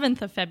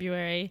 27th of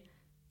February,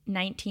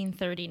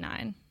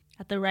 1939,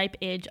 at the ripe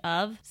age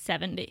of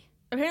 70.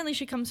 Apparently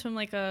she comes from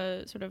like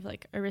a sort of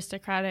like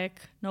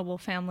aristocratic, noble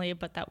family,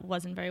 but that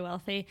wasn't very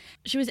wealthy.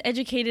 She was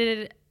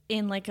educated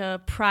in like a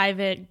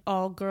private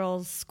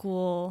all-girls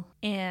school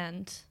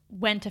and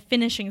went to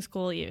finishing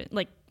school, even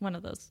like one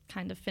of those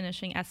kind of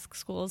finishing-esque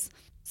schools.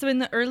 So in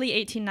the early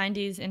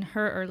 1890s, in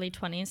her early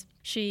 20s,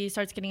 she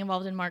starts getting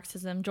involved in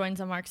Marxism, joins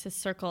a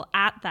Marxist circle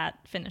at that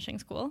finishing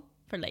school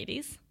for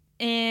ladies.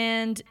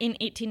 And in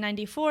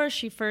 1894,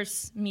 she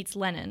first meets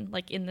Lenin,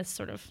 like in this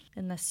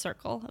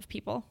circle of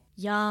people.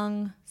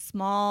 Young,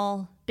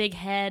 small, big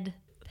head.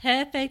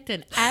 Perfect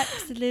in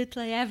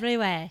absolutely every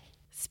way.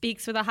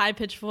 Speaks with a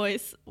high-pitched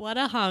voice. What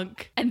a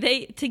hunk. And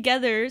they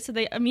together, so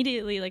they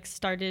immediately like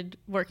started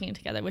working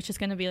together, which is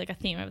going to be like a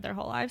theme of their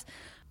whole lives.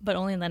 But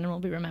only Lenin will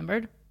be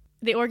remembered.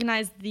 They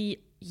organized the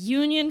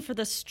Union for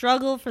the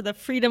Struggle for the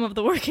Freedom of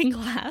the Working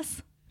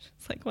Class.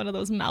 It's like one of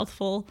those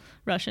mouthful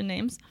Russian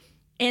names.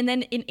 And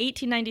then in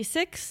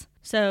 1896,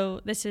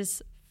 so this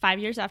is 5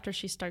 years after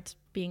she starts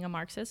being a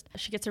Marxist,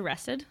 she gets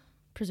arrested,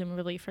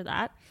 presumably for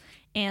that,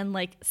 and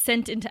like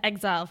sent into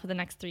exile for the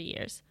next 3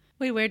 years.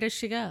 Wait, where does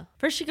she go?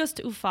 First, she goes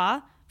to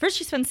Ufa. First,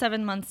 she spends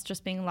 7 months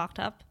just being locked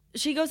up.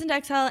 She goes into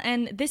exile,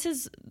 and this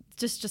is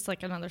just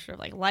like another sort of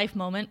like life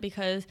moment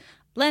because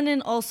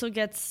Lenin also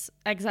gets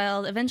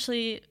exiled.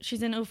 Eventually,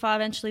 she's in Ufa.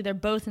 Eventually, they're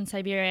both in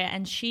Siberia,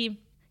 and she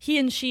he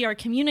and she are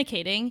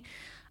communicating.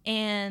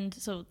 And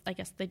so I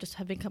guess they just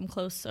have become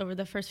close over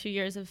the first few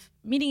years of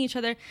meeting each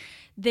other.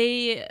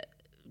 They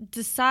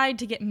decide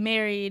to get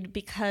married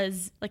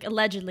because, like,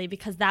 allegedly,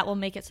 because that will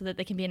make it so that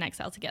they can be in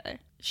exile together.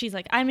 She's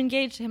like, I'm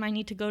engaged to him. I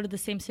need to go to the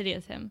same city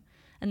as him.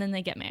 And then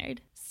they get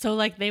married. So,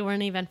 like, they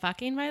weren't even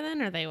fucking by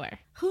then, or they were?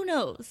 Who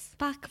knows?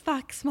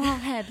 Fuck, small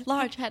head,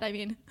 large head, I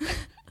mean.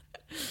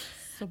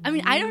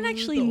 I don't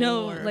actually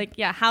know, like,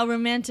 how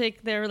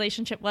romantic their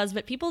relationship was,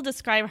 but people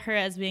describe her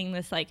as being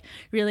this, like,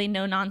 really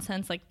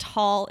no-nonsense, like,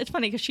 tall. It's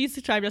funny because she's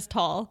described as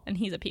tall, and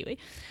he's a peewee.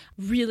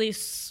 Really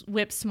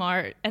whip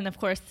smart. And, of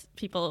course,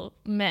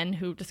 men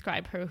who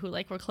describe her who,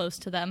 like, were close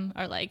to them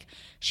are like,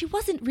 she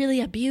wasn't really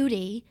a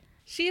beauty.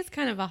 She is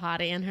kind of a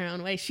hottie in her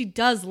own way. She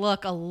does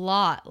look a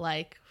lot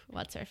like,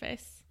 what's her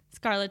face?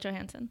 Scarlett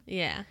Johansson.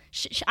 Yeah.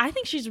 I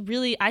think she's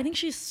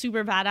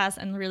super badass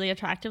and really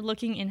attractive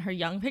looking in her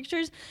young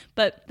pictures,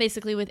 but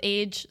basically with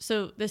age,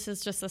 so this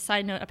is just a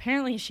side note,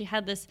 apparently she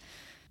had this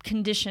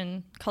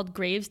condition called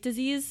Graves'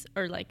 disease,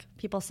 or like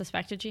people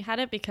suspected she had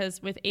it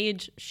because with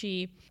age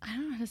I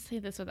don't know how to say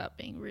this without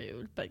being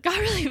rude, but got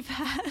really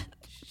fat.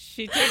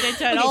 She turned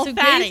into an old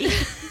fatty.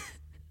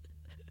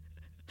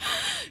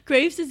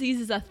 Graves' disease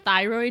is a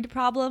thyroid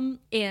problem,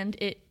 and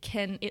I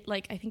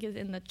think is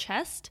in the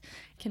chest,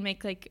 can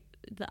make like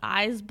the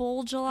eyes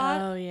bulge a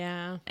lot. Oh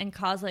yeah. And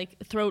cause like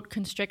throat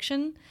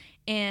constriction.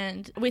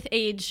 And with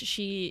age,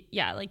 she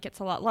gets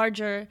a lot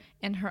larger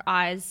and her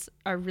eyes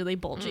are really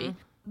bulgy.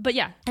 But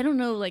yeah, I don't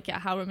know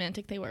how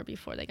romantic they were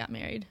before they got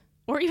married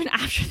or even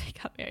after they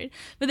got married.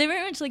 But they were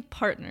very much like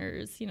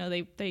partners. You know,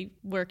 they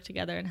work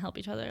together and help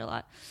each other a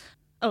lot.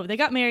 Oh, they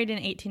got married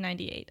in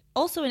 1898.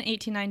 Also in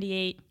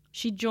 1898,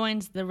 she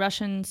joins the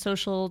Russian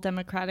Social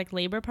Democratic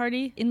Labor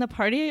Party. In the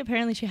party,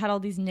 apparently she had all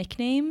these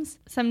nicknames.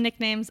 Some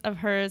nicknames of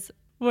hers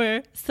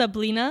were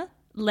Sablina,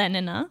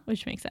 Lenina,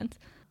 which makes sense,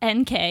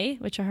 NK,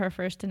 which are her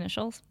first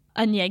initials,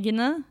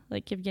 Onegina,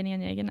 like Yevgeny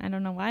Onegin, I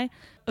don't know why,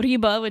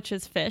 Ryba, which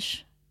is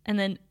fish, and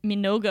then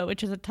Minoga,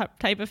 which is a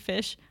type of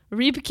fish,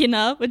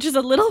 Rybkina, which is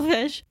a little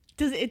fish.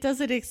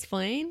 Does it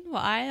explain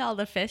why all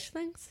the fish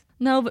things?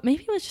 No, but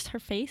maybe it was just her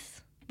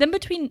face. Then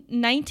between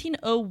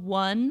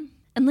 1901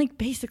 and like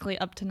basically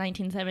up to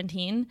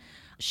 1917,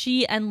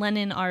 she and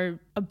Lenin are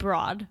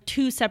abroad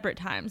 2 separate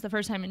times. The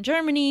first time in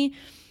Germany,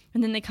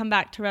 and then they come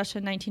back to Russia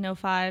in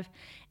 1905.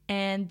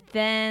 And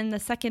then the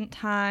second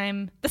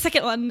one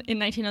in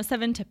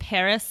 1907 to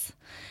Paris.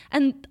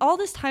 And all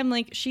this time,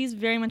 like, she's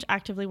very much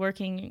actively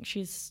working.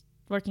 She's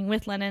working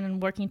with Lenin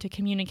and working to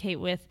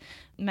communicate with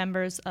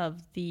members of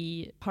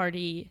the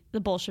party, the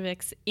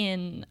Bolsheviks,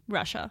 in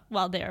Russia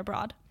while they're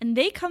abroad. And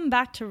they come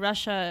back to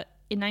Russia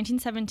in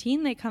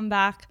 1917. They come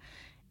back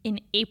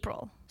in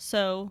April.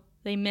 So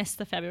they missed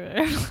the February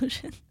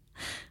Revolution.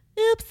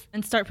 Oops.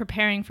 And start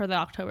preparing for the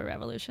October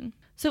Revolution.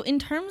 So in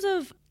terms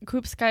of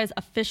Krupskaya's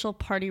official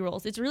party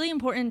roles, it's really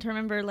important to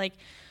remember, like,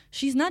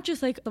 she's not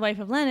just like the wife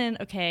of Lenin,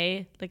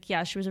 okay, like,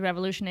 yeah, she was a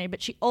revolutionary,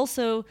 but she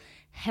also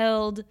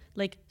held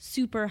like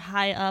super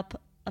high up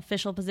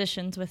official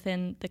positions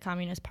within the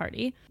Communist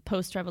Party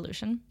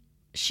post-revolution.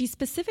 She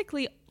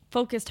specifically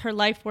focused her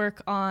life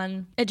work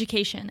on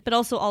education, but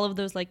also all of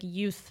those like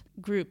youth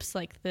groups,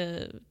 like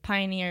the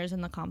pioneers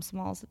and the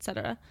Komsomols,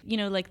 etc. You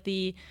know, like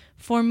the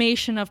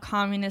formation of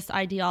communist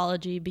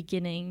ideology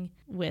beginning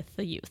with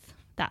the youth,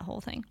 that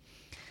whole thing.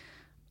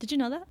 Did you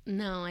know that?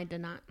 No, I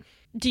did not.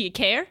 Do you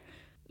care?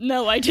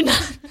 No, I do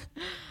not.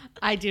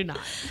 I do not.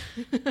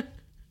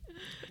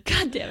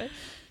 God damn it.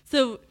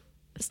 So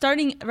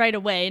starting right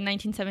away in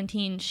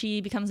 1917,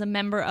 she becomes a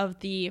member of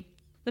the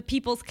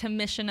People's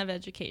Commission of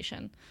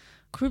Education.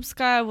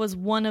 Krupskaya was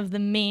one of the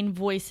main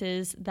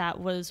voices that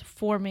was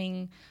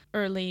forming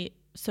early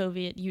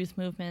Soviet youth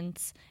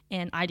movements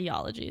and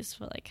ideologies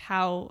for like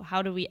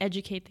how do we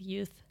educate the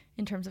youth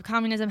in terms of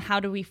communism? How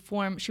do we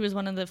she was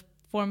one of the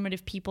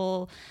formative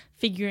people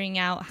figuring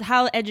out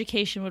how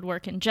education would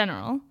work in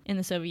general in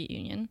the Soviet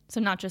Union. So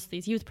not just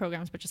these youth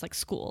programs, but just like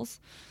schools.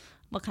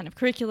 What kind of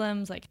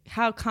curriculums, like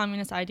how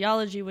communist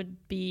ideology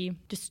would be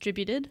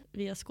distributed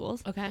via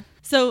schools. Okay.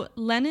 So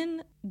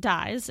Lenin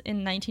dies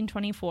in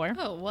 1924.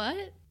 Oh,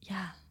 what?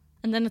 Yeah.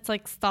 And then it's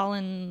like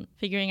Stalin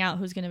figuring out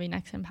who's going to be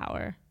next in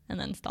power. And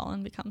then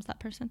Stalin becomes that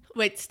person.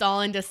 Wait,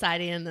 Stalin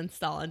deciding and then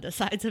Stalin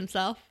decides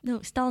himself?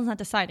 No, Stalin's not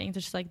deciding. It's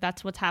just like,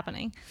 that's what's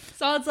happening.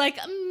 Stalin's like,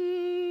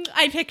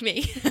 I pick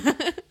me.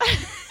 My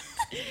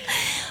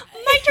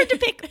turn to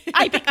pick.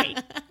 I pick me.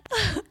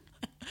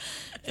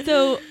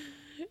 So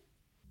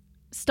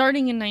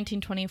starting in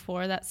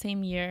 1924, that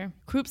same year,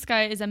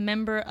 Krupskaya is a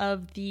member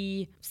of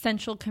the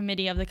Central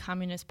Committee of the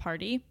Communist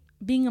Party.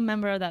 Being a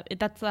member of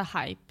that's a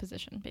high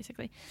position,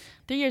 basically.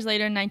 3 years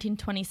later, in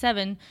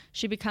 1927,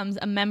 she becomes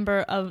a member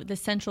of the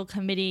Central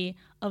Committee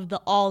of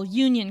the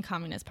All-Union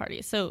Communist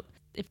Party. So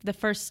if the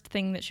first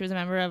thing that she was a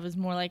member of was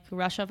more like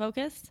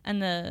Russia-focused,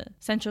 and the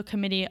Central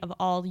Committee of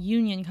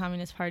All-Union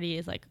Communist Party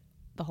is like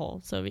the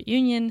whole Soviet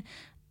Union.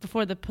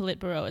 Before the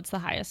Politburo, it's the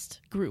highest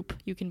group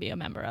you can be a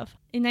member of.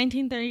 In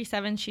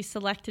 1937, she's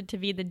selected to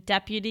be the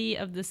deputy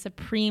of the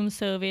Supreme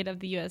Soviet of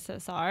the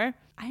USSR.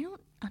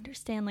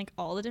 understand like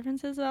all the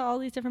differences of all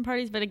these different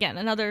parties, but again,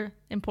 another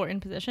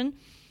important position.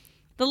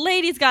 The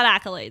ladies got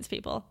accolades,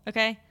 people,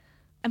 okay?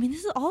 I mean,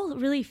 this is all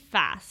really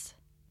fast.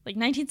 Like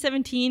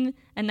 1917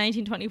 and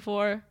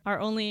 1924 are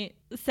only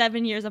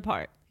 7 years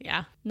apart.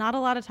 Yeah. Not a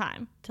lot of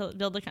time to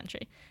build a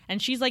country.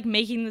 And she's like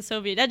making the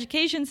Soviet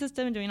education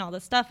system and doing all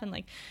this stuff and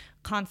like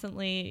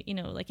constantly, you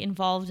know, like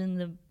involved in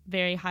the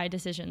very high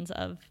decisions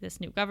of this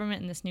new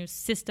government and this new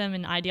system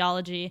and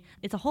ideology.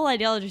 It's a whole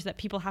ideology that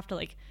people have to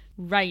like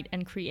write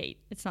and create.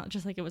 It's not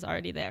just like it was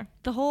already there.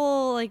 The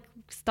whole like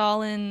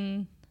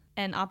Stalin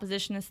and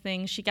oppositionist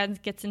thing, she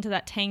gets into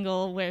that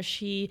tangle where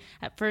she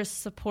at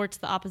first supports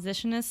the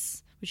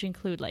oppositionists, which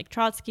include like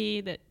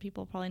Trotsky, that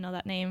people probably know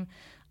that name,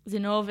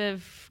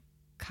 Zinoviev,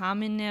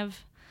 Kamenev,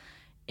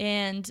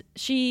 and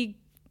she,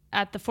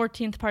 at the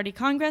 14th Party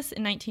Congress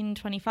in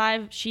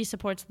 1925, she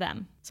supports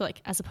them, so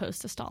like as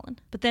opposed to Stalin.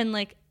 But then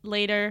like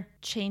later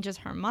changes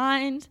her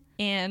mind,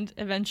 and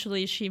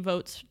eventually she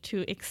votes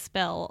to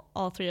expel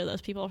all three of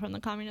those people from the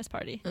Communist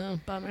Party. Oh,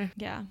 bummer.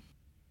 Yeah.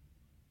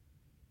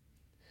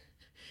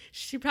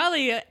 She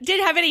probably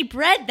didn't have any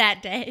bread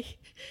that day.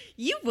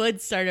 You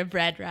would start a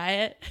bread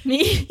riot.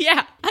 Me?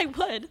 Yeah. I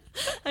would.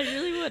 I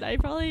really would. I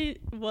probably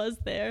was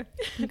there,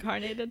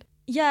 incarnated.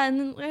 Yeah, and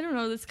then, I don't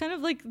know, it's kind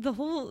of like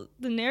the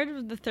narrative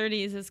of the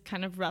 30s is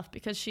kind of rough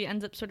because she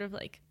ends up sort of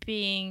like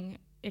being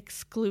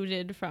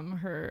excluded from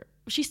her.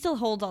 She still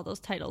holds all those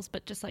titles,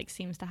 but just like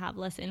seems to have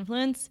less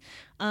influence.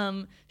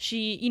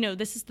 She, you know,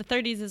 this is the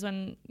 30s is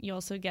when you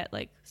also get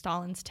like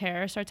Stalin's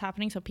terror starts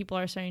happening. So people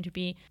are starting to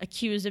be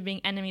accused of being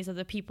enemies of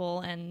the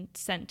people and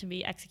sent to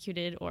be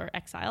executed or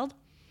exiled.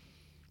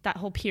 That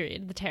whole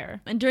period, the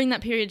terror. And during that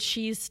period,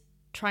 she's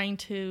trying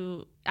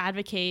to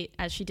advocate,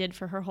 as she did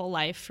for her whole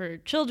life, for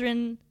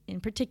children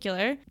in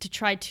particular, to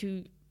try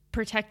to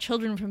protect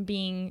children from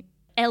being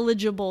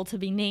eligible to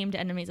be named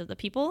enemies of the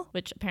people,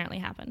 which apparently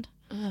happened.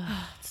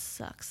 Ugh, it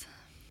sucks.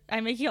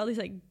 I'm making all these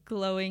like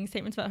glowing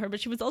statements about her, but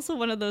she was also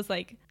one of those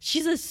like,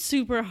 she's a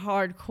super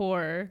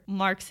hardcore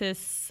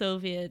Marxist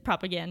Soviet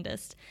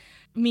propagandist.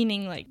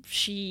 Meaning like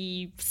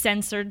she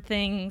censored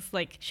things,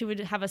 like she would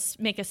have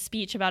make a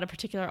speech about a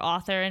particular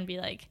author and be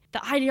like,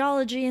 the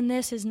ideology in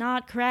this is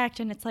not correct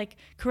and it's like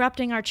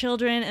corrupting our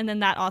children, and then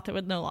that author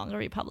would no longer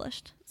be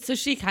published. So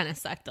she kind of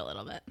sucked a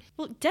little bit.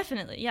 Well,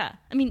 definitely, yeah.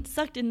 I mean,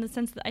 sucked in the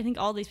sense that I think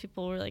all these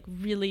people were like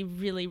really,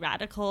 really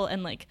radical,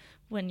 and like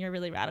when you're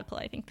really radical,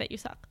 I think that you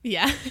suck.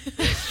 Yeah,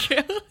 that's true.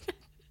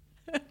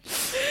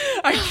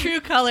 Our true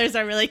colors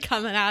are really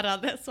coming out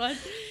on this one.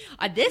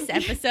 On this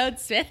episode,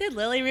 Smith and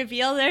Lily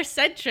reveal their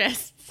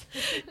centrists.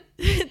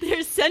 Their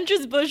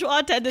centrist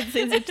bourgeois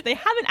tendencies, which they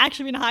haven't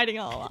actually been hiding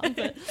all along,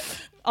 but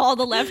all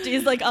the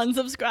lefties like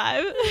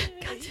unsubscribe.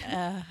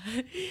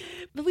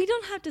 But we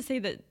don't have to say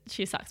that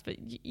she sucks, but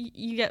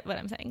you get what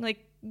I'm saying.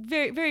 Like,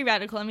 very, very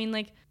radical. I mean,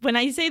 like, when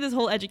I say this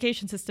whole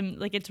education system,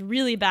 like, it's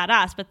really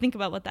badass, but think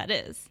about what that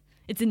is.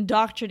 It's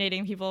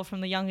indoctrinating people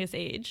from the youngest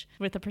age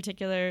with a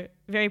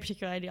very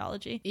particular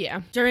ideology.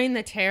 Yeah. During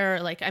the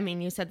terror, like, I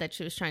mean, you said that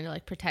she was trying to,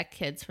 like, protect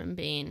kids from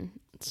being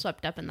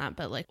swept up in that,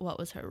 but, like, what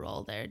was her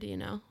role there? Do you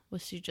know?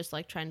 Was she just,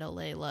 like, trying to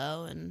lay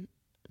low and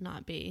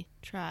not be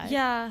tried?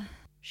 Yeah.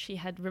 She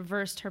had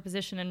reversed her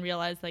position and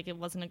realized, like, it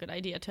wasn't a good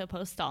idea to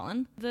oppose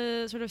Stalin.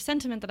 The sort of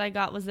sentiment that I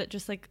got was that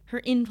just, like,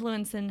 her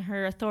influence and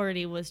her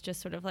authority was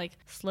just sort of, like,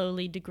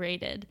 slowly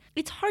degraded.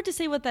 It's hard to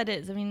say what that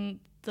is. I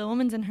mean, the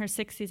woman's in her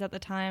 60s at the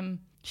time.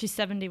 She's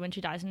 70 when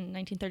she dies in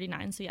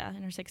 1939, so yeah,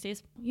 in her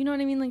 60s. You know what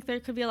I mean? Like, there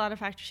could be a lot of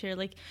factors here.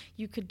 Like,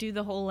 you could do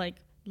the whole, like,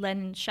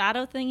 Lenin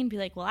shadow thing and be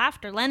like, well,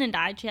 after Lenin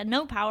died, she had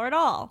no power at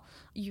all.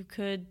 You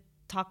could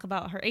talk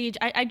about her age.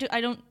 I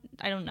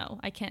don't know.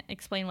 I can't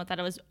explain what that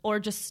was. Or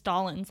just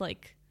Stalin's,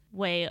 like,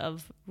 way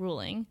of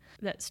ruling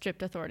that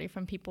stripped authority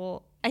from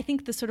people. I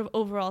think the sort of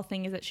overall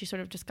thing is that she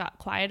sort of just got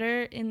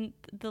quieter in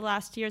the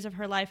last years of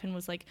her life and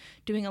was, like,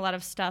 doing a lot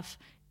of stuff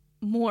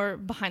more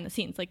behind the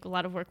scenes, like a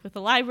lot of work with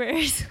the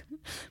libraries,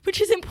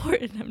 which is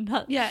important. I'm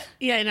not. Yeah.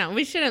 No,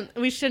 we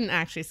shouldn't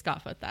actually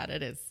scoff at that.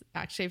 It is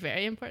actually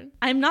very important.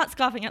 I'm not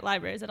scoffing at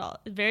libraries at all.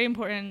 Very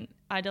important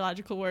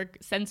ideological work,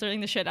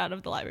 censoring the shit out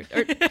of the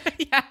library.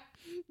 Yeah.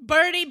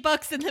 Burning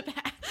books in the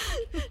back.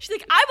 She's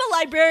like, I'm a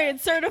librarian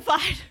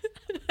certified.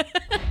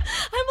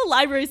 I'm a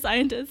library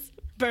scientist.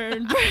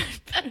 Burn.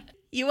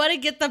 You want to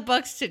get the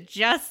books to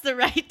just the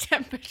right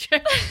temperature.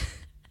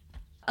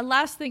 A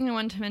last thing I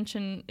wanted to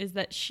mention is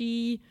that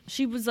she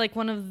was like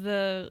one of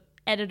the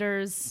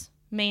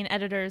main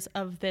editors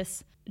of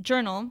this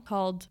journal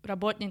called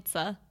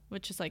Rabotnitsa,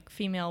 which is like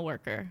female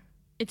worker.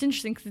 It's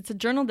interesting because it's a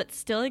journal that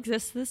still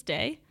exists to this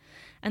day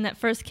and that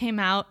first came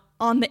out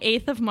on the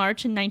 8th of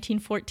March in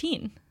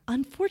 1914.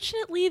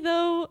 Unfortunately,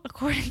 though,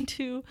 according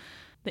to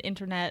the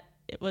internet,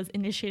 it was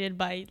initiated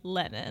by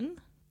Lenin.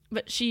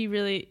 But she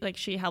really, like,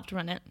 she helped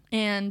run it.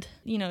 And,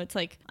 you know, it's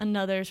like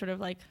another sort of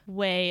like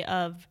way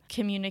of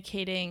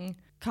communicating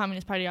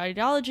Communist Party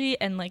ideology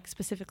and like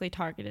specifically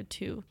targeted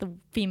to the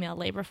female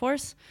labor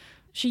force.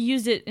 She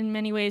used it in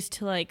many ways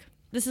to like,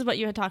 this is what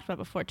you had talked about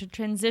before, to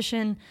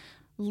transition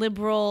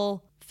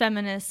liberal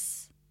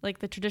feminists like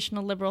the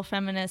traditional liberal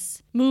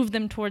feminists, moved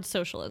them towards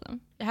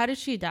socialism. How did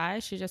she die?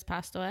 She just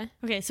passed away?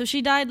 Okay, so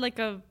she died like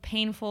a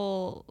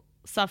painful,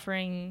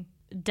 suffering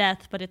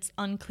death, but it's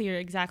unclear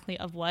exactly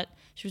of what.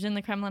 She was in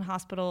the Kremlin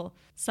hospital.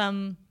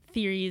 Some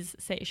theories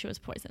say she was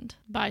poisoned.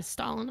 By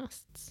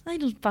Stalinists. I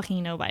don't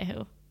fucking know by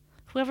who.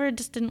 Whoever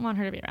just didn't want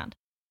her to be around.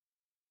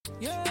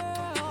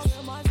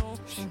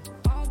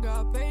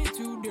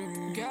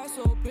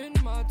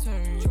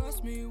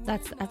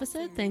 That's the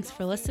episode. Thanks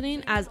for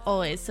listening. As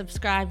always,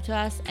 subscribe to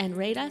us and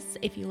rate us.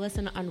 If you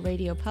listen on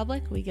Radio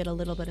Public, we get a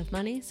little bit of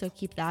money, so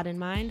keep that in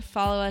mind.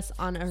 Follow us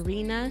on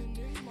Arena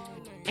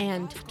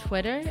and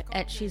Twitter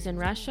at She's in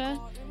Russia.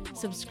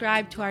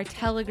 Subscribe to our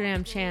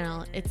Telegram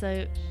channel. It's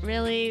a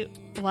really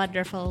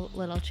wonderful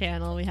little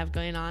channel we have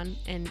going on,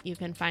 and you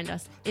can find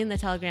us in the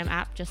Telegram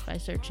app just by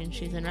searching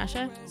She's in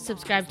Russia.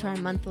 Subscribe to our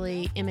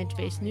monthly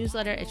image-based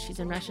newsletter at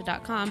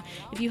she'sinrussia.com.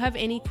 If you have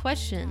any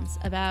questions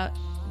about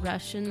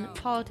Russian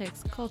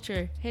politics,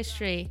 culture,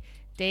 history,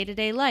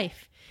 day-to-day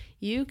life,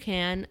 you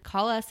can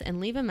call us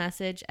and leave a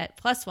message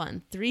at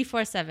 +1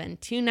 347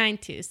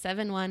 292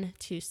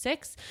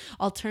 7126.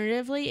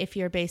 Alternatively, if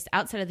you're based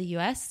outside of the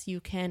US, you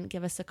can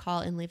give us a call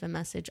and leave a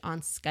message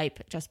on Skype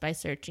just by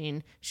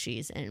searching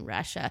She's in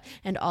Russia.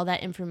 And all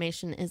that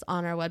information is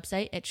on our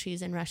website at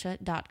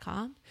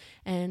she'sinrussia.com.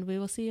 And we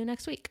will see you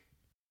next week.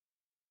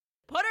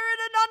 Put her in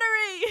a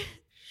nunnery!